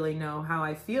don't really know how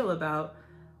I feel about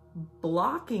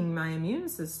blocking my immune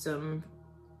system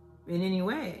in any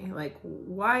way. Like,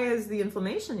 why is the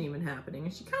inflammation even happening?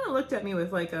 And she kind of looked at me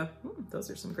with like those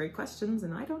are some great questions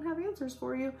and I don't have answers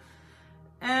for you.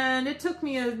 And it took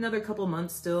me another couple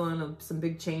months still and some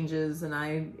big changes, and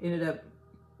I ended up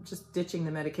just ditching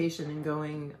the medication and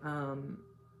going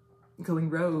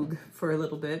rogue for a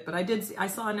little bit. But I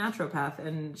saw a naturopath,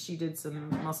 and she did some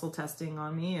muscle testing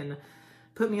on me and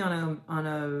put me on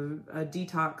a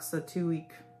detox, a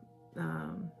 2-week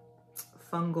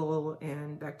fungal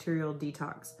and bacterial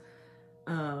detox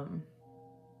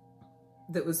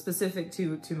that was specific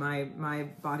to my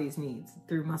body's needs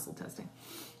through muscle testing.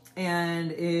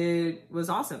 And it was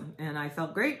awesome, and I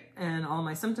felt great, and all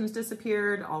my symptoms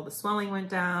disappeared, all the swelling went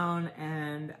down,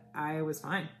 and I was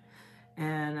fine.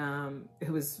 And it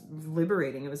was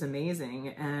liberating. It was amazing.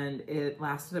 And it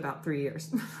lasted about 3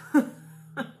 years.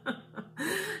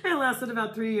 It lasted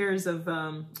about 3 years of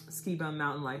ski bum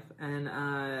mountain life. And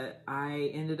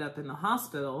I ended up in the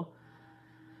hospital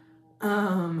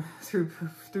through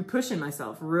pushing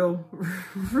myself real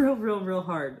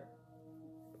hard.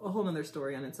 A whole nother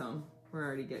story on its own. We're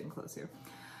already getting close here.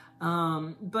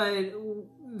 But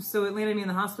so it landed me in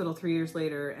the hospital 3 years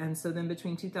later. And so then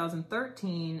between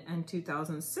 2013 and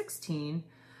 2016,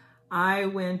 I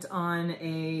went on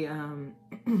a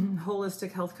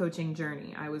holistic health coaching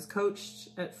journey. I was coached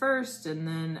at first, and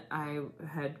then I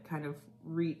had kind of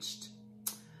reached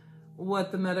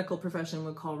what the medical profession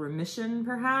would call remission,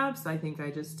 perhaps. I think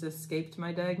I just escaped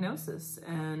my diagnosis.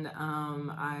 And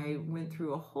I went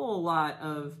through a whole lot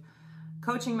of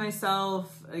coaching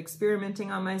myself,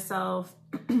 experimenting on myself.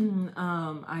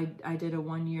 I did a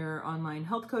 1-year online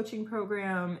health coaching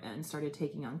program and started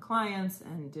taking on clients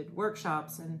and did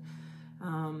workshops, and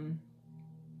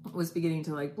was beginning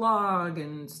to like blog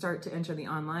and start to enter the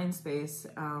online space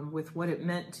with what it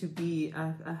meant to be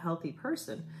a healthy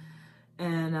person.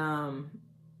 And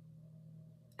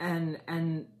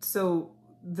so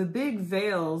the big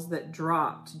veils that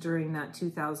dropped during that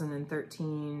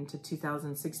 2013 to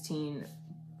 2016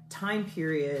 time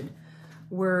period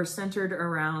were centered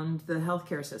around the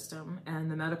healthcare system and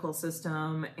the medical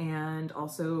system, and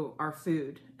also our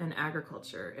food and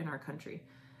agriculture in our country.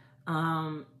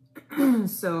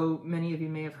 So many of you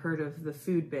may have heard of the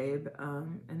Food Babe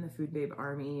and the Food Babe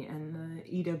Army and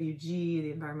the EWG,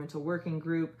 the Environmental Working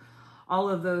Group. All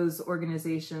of those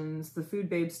organizations, the Food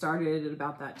Babe started at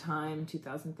about that time,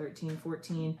 2013,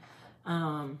 14.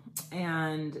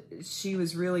 And she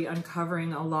was really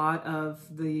uncovering a lot of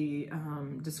the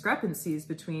discrepancies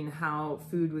between how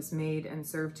food was made and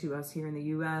served to us here in the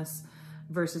US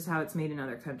versus how it's made in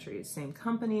other countries. Same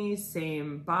companies,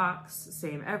 same box,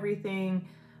 same everything,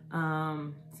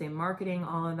 same marketing,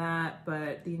 all of that,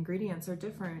 but the ingredients are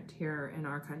different here in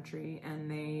our country,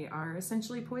 and they are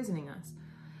essentially poisoning us.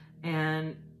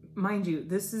 And mind you,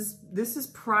 this is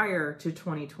prior to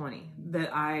 2020 that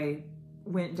I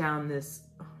went down this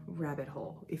rabbit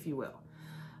hole, if you will.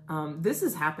 This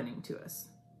is happening to us.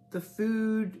 The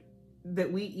food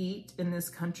that we eat in this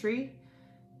country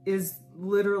is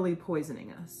literally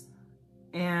poisoning us.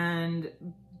 And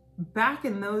back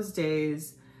in those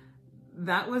days,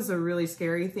 that was a really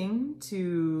scary thing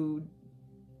to,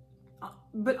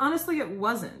 but honestly, it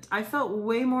wasn't. I felt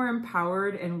way more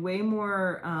empowered and way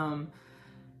more,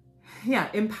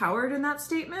 empowered in that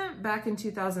statement back in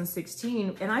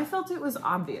 2016. And I felt it was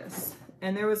obvious.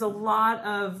 And there was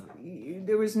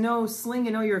no sling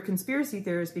and oh, you're a conspiracy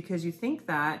theorist because you think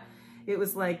that. It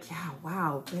was like, yeah,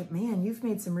 wow, man, you've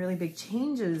made some really big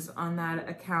changes on that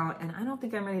account, and I don't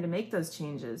think I'm ready to make those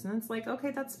changes. And it's like, okay,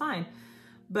 that's fine.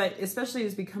 But especially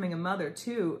as becoming a mother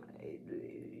too,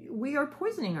 we are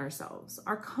poisoning ourselves.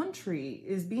 Our country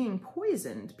is being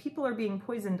poisoned. People are being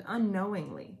poisoned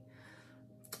unknowingly.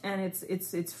 And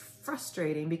it's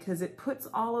frustrating because it puts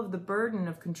all of the burden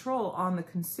of control on the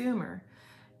consumer.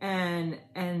 And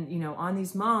you know, on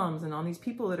these moms and on these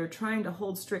people that are trying to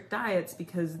hold strict diets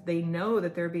because they know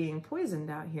that they're being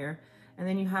poisoned out here. And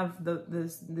then you have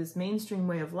this mainstream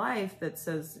way of life that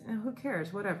says, who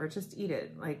cares, whatever, just eat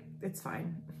it. Like, it's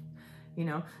fine. You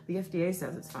know, the FDA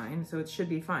says it's fine, so it should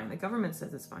be fine. The government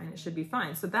says it's fine, it should be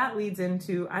fine. So that leads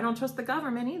into, I don't trust the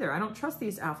government either. I don't trust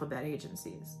these alphabet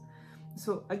agencies.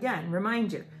 So again,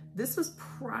 remind you, this was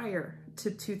prior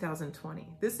to 2020.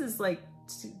 This is like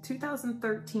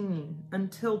 2013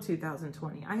 until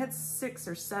 2020. I had 6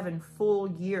 or 7 full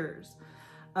years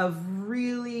of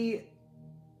really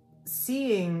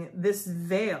seeing this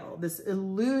veil, this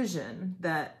illusion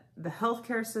that the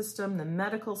healthcare system, the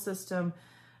medical system,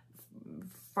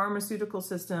 pharmaceutical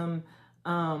system,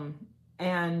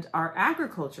 and our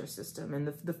agriculture system and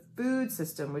the food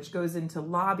system, which goes into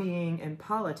lobbying and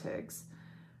politics,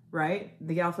 right?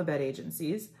 The alphabet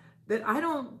agencies, that I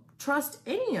don't trust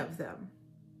any of them.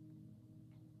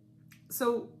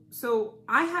 So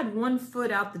I had one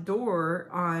foot out the door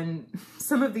on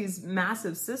some of these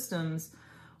massive systems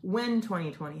when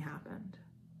 2020 happened.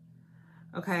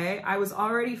 Okay, I was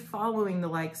already following the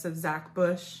likes of Zach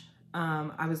Bush.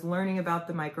 I was learning about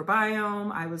the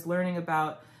microbiome. I was learning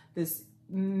about this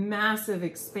massive,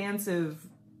 expansive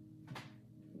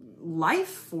life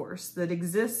force that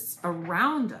exists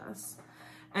around us,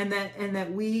 and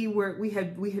that we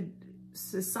had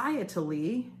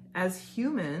societally, as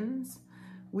humans,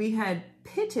 we had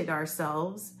pitted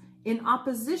ourselves in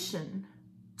opposition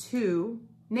to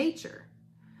nature.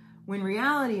 When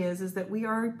reality is that we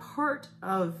are a part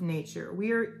of nature.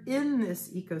 We are in this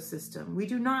ecosystem. We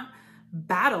do not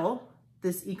battle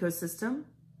this ecosystem.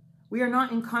 We are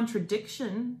not in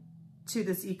contradiction to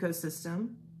this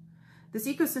ecosystem. This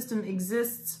ecosystem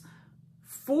exists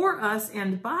for us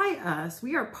and by us.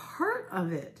 We are part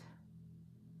of it.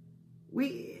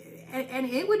 And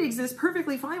it would exist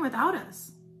perfectly fine without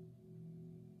us,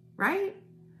 right?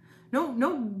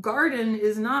 No garden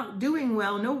is not doing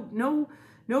well.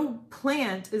 No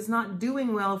plant is not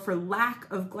doing well for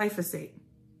lack of glyphosate.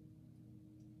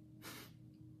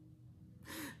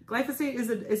 Glyphosate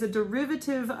is a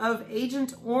derivative of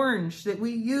Agent Orange that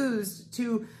we used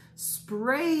to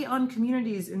spray on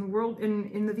communities in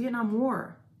the Vietnam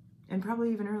War, and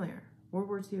probably even earlier, World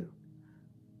War II.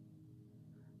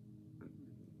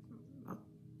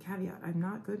 Caveat, I'm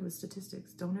not good with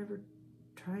statistics. Don't ever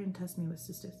try and test me with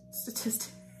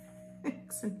statistics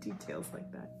and details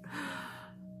like that.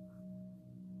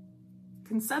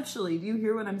 Conceptually, do you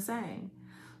hear what I'm saying?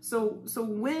 So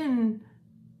when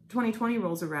 2020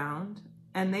 rolls around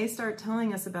and they start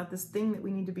telling us about this thing that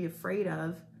we need to be afraid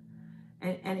of,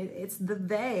 and it's the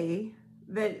they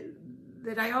that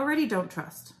I already don't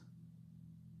trust.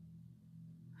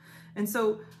 And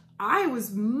so I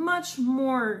was much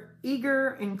more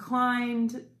eager,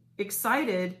 inclined,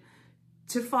 excited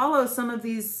to follow some of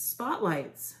these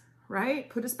spotlights, right?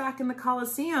 Put us back in the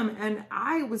Coliseum. And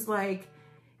I was like,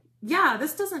 yeah,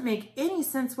 this doesn't make any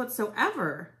sense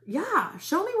whatsoever. Yeah,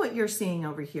 show me what you're seeing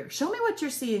over here. Show me what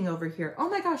you're seeing over here. Oh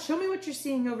my gosh, show me what you're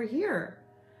seeing over here.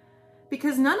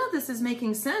 Because none of this is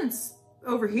making sense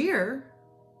over here.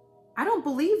 I don't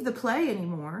believe the play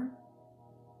anymore.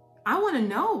 I want to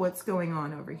know what's going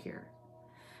on over here.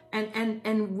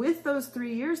 And with those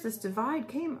 3 years, this divide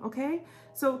came, okay?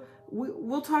 So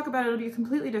we'll talk about it. It'll be a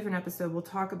completely different episode. We'll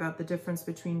talk about the difference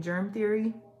between germ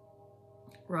theory,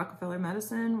 Rockefeller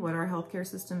medicine, what our healthcare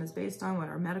system is based on, what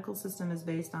our medical system is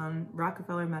based on,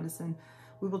 Rockefeller medicine.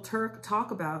 We will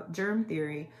talk about germ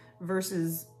theory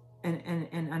versus,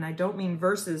 and I don't mean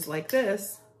versus like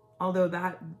this, although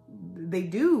that they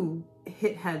do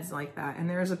hit heads like that. And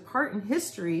there is a part in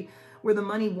history where the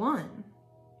money won.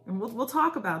 And we'll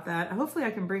talk about that. Hopefully I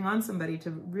can bring on somebody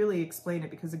to really explain it,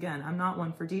 because again, I'm not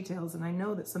one for details. And I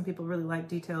know that some people really like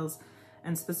details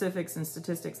and specifics and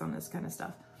statistics on this kind of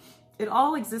stuff. It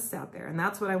all exists out there. And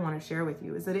that's what I want to share with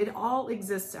you, is that it all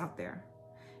exists out there.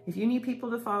 If you need people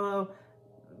to follow,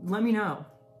 let me know.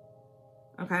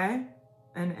 Okay?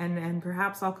 And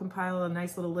perhaps I'll compile a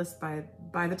nice little list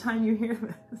by the time you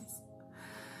hear this.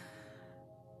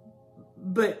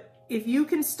 But if you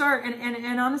can start,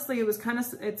 and honestly,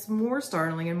 it's more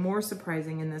startling and more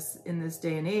surprising in this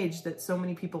day and age that so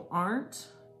many people aren't,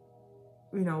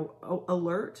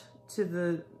 alert to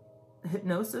the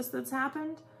hypnosis that's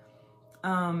happened,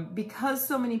 because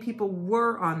so many people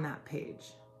were on that page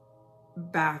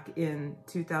back in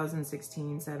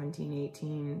 2016, 17,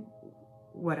 18,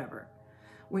 whatever.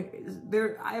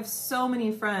 I have so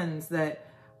many friends that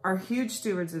are huge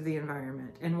stewards of the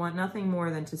environment and want nothing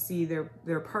more than to see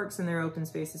their parks and their open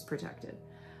spaces protected.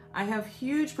 I have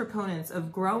huge proponents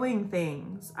of growing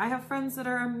things. I have friends that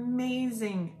are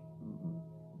amazing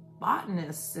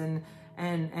botanists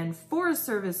and Forest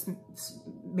Service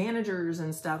managers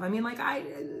and stuff. I mean,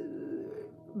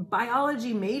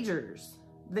 biology majors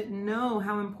that know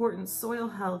how important soil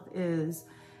health is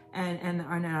and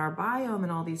our biome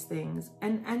and all these things.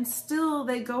 And still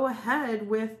they go ahead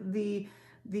with the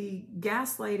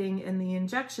gaslighting and the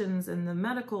injections and the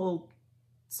medical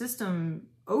system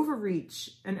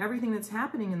overreach and everything that's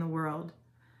happening in the world.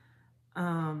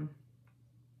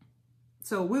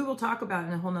 So we will talk about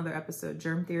in a whole nother episode,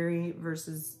 germ theory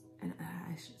versus, and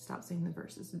I should stop saying the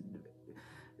versus,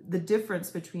 the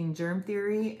difference between germ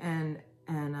theory and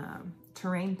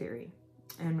terrain theory,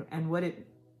 and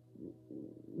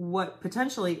what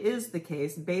potentially is the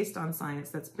case based on science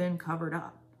that's been covered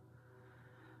up.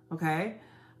 Okay.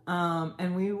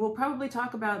 And we will probably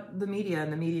talk about the media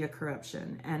and the media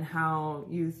corruption and how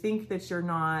you think that you're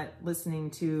not listening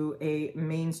to a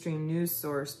mainstream news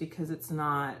source because it's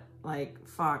not like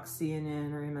Fox,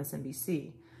 CNN, or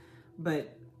MSNBC,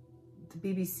 but the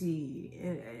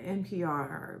BBC,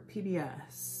 NPR,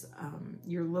 PBS,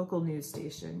 your local news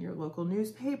station, your local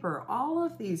newspaper, all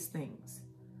of these things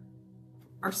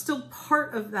are still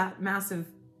part of that massive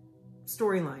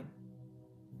storyline.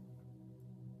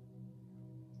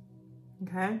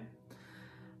 Okay.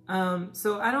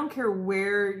 So I don't care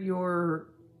where your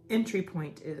entry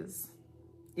point is.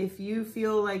 If you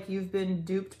feel like you've been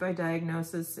duped by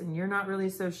diagnosis and you're not really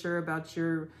so sure about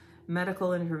your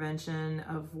medical intervention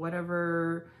of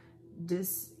whatever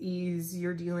dis-ease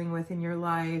you're dealing with in your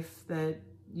life that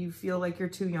you feel like you're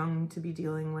too young to be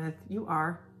dealing with. You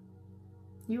are.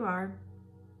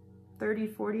 30,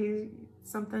 40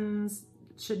 somethings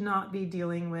should not be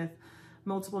dealing with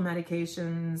multiple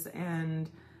medications and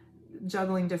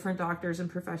juggling different doctors and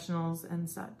professionals and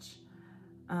such.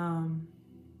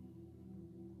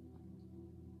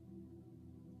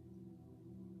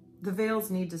 The veils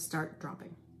need to start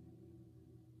dropping.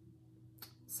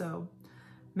 So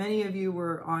many of you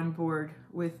were on board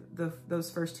with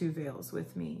those first two veils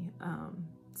with me,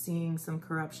 seeing some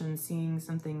corruption, seeing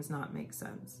some things not make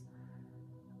sense.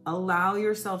 Allow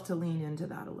yourself to lean into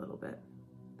that a little bit.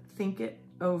 Think it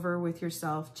over with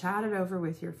yourself, chat it over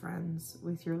with your friends,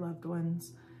 with your loved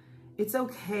ones. It's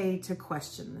okay to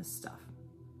question this stuff.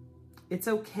 It's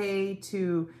okay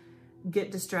to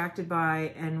get distracted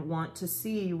by and want to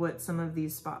see what some of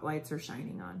these spotlights are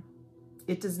shining on.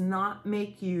 It does not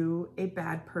make you a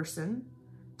bad person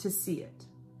to see it.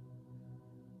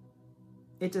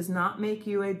 It does not make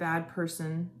you a bad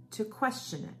person to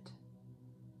question it.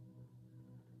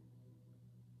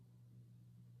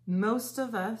 Most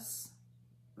of us,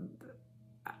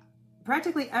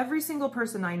 practically every single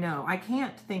person I know, I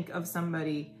can't think of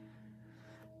somebody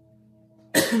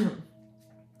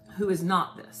who is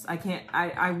not this.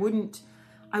 I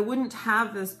wouldn't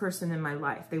have this person in my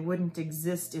life. They wouldn't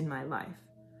exist in my life.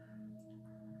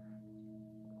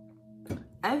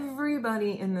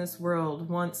 Everybody in this world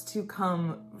wants to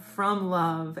come from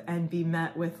love and be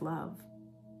met with love.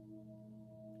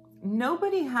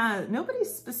 Nobody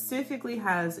specifically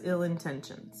has ill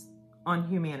intentions on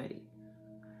humanity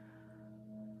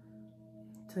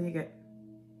until you get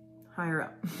higher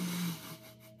up.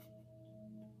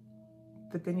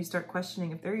 But then you start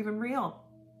questioning if they're even real.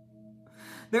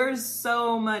 There is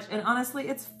so much, and honestly,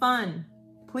 it's fun.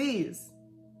 Please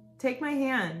take my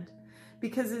hand,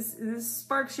 because this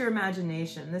sparks your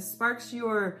imagination. This sparks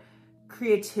your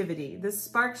creativity. This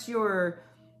sparks your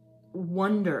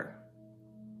wonder.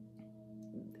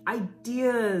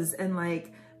 Ideas and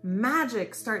like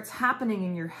magic starts happening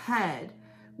in your head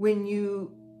when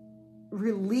you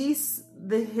release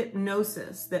the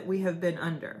hypnosis that we have been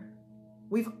under.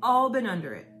 We've all been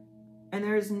under it. And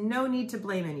there is no need to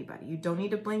blame anybody. You don't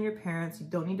need to blame your parents. You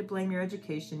don't need to blame your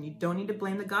education. You don't need to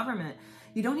blame the government.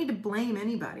 You don't need to blame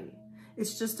anybody.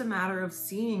 It's just a matter of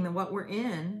seeing what we're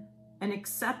in and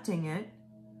accepting it.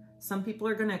 Some people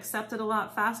are going to accept it a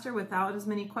lot faster without as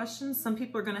many questions. Some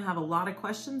people are going to have a lot of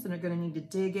questions and are going to need to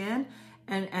dig in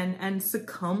and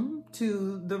succumb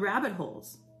to the rabbit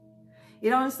holes.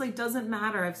 It honestly doesn't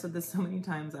matter. I've said this so many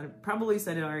times. I've probably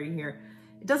said it already here.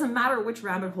 It doesn't matter which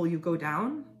rabbit hole you go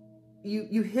down.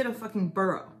 You hit a fucking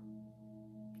burrow.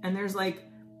 And there's like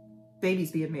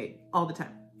babies being made all the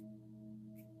time.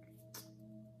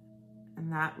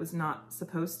 And that was not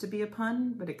supposed to be a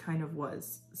pun, but it kind of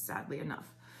was, sadly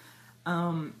enough.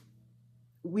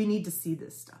 We need to see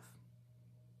this stuff.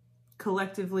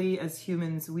 Collectively, as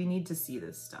humans, we need to see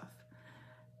this stuff.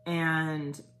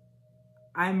 And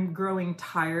I'm growing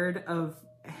tired of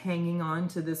hanging on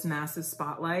to this massive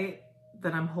spotlight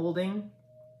that I'm holding.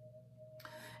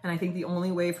 And I think the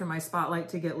only way for my spotlight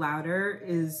to get louder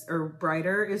or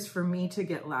brighter is for me to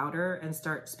get louder and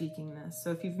start speaking this.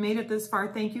 So if you've made it this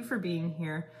far, thank you for being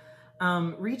here.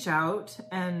 Reach out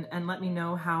and let me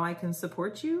know how I can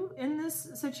support you in this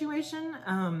situation.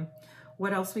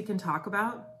 What else we can talk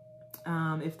about.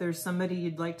 If there's somebody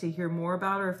you'd like to hear more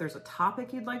about, or if there's a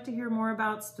topic you'd like to hear more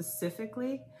about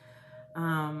specifically.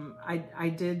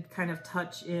 I did kind of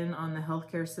touch in on the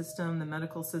healthcare system, the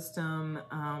medical system,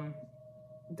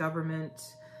 government,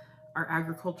 our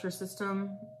agriculture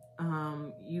system.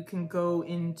 You can go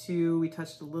into, we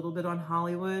touched a little bit on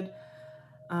Hollywood.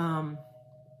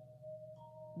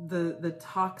 The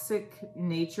toxic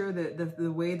nature,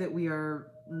 the way that we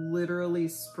are literally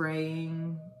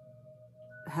spraying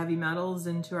heavy metals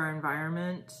into our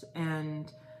environment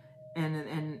and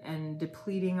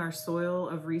depleting our soil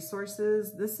of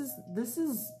resources. This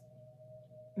is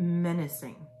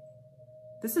menacing.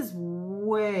 This is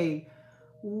way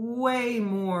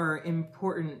more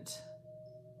important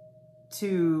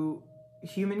to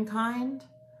humankind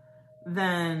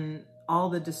than all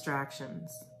the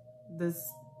distractions.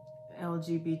 This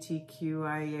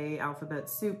LGBTQIA alphabet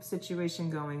soup situation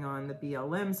going on, the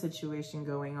BLM situation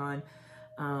going on,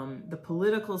 the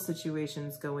political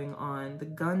situations going on, the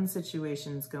gun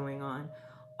situations going on.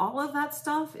 All of that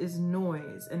stuff is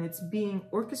noise, and it's being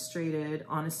orchestrated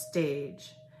on a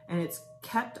stage, and it's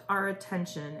kept our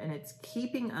attention, and it's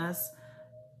keeping us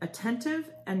attentive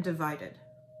and divided.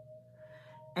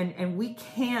 And we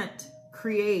can't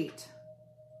create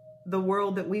the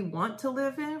world that we want to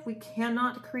live in, if we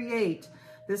cannot create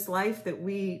this life that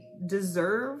we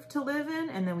deserve to live in,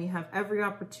 and then we have every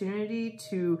opportunity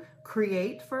to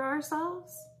create for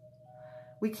ourselves,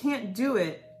 we can't do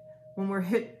it when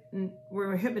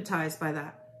we're hypnotized by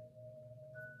that.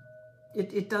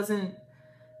 It doesn't,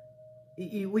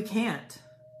 we can't.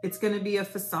 It's going to be a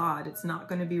facade. It's not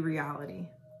going to be reality.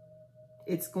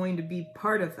 It's going to be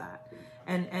part of that.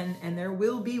 And there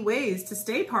will be ways to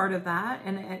stay part of that.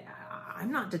 And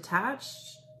I'm not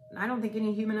detached. I don't think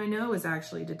any human I know is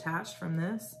actually detached from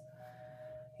this,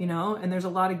 you know, and there's a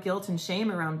lot of guilt and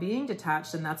shame around being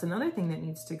detached. And that's another thing that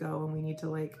needs to go, and we need to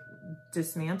like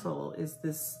dismantle, is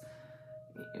this,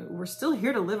 we're still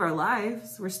here to live our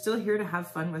lives. We're still here to have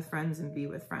fun with friends and be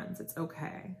with friends. It's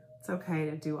okay. It's okay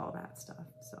to do all that stuff.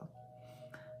 So,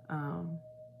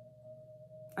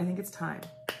 I think it's time.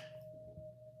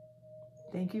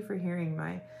 Thank you for hearing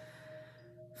my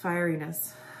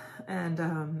fieriness. And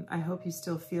I hope you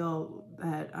still feel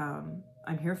that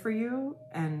I'm here for you,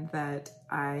 and that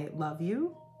I love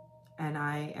you, and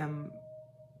I am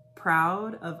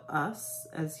proud of us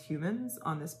as humans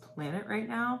on this planet right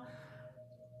now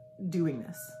doing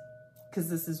this, because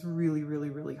this is really, really,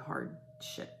 really hard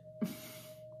shit.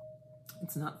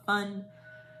 It's not fun.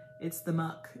 It's the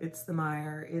muck. It's the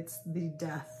mire. It's the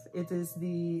death. It is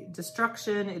the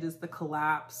destruction. It is the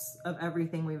collapse of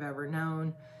everything we've ever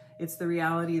known. It's the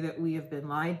reality that we have been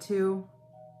lied to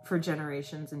for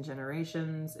generations and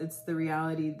generations. It's the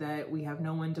reality that we have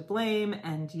no one to blame,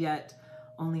 and yet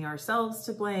only ourselves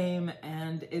to blame.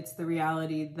 And it's the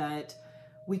reality that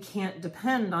we can't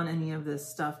depend on any of this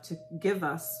stuff to give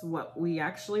us what we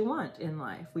actually want in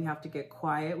life. We have to get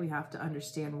quiet. We have to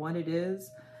understand what it is.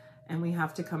 And we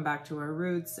have to come back to our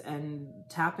roots and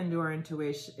tap into our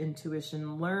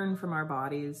intuition, learn from our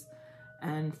bodies,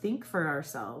 and think for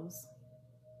ourselves.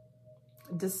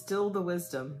 Distill the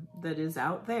wisdom that is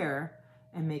out there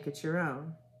and make it your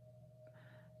own.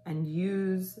 And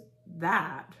use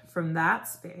that, from that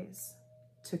space,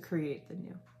 to create the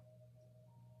new.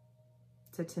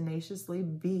 To tenaciously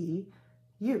be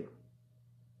you.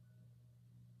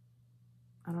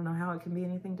 I don't know how it can be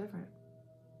anything different.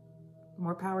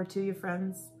 More power to you,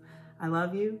 friends. I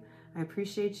love you. I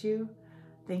appreciate you.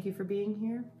 Thank you for being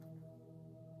here.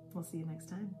 We'll see you next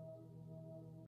time.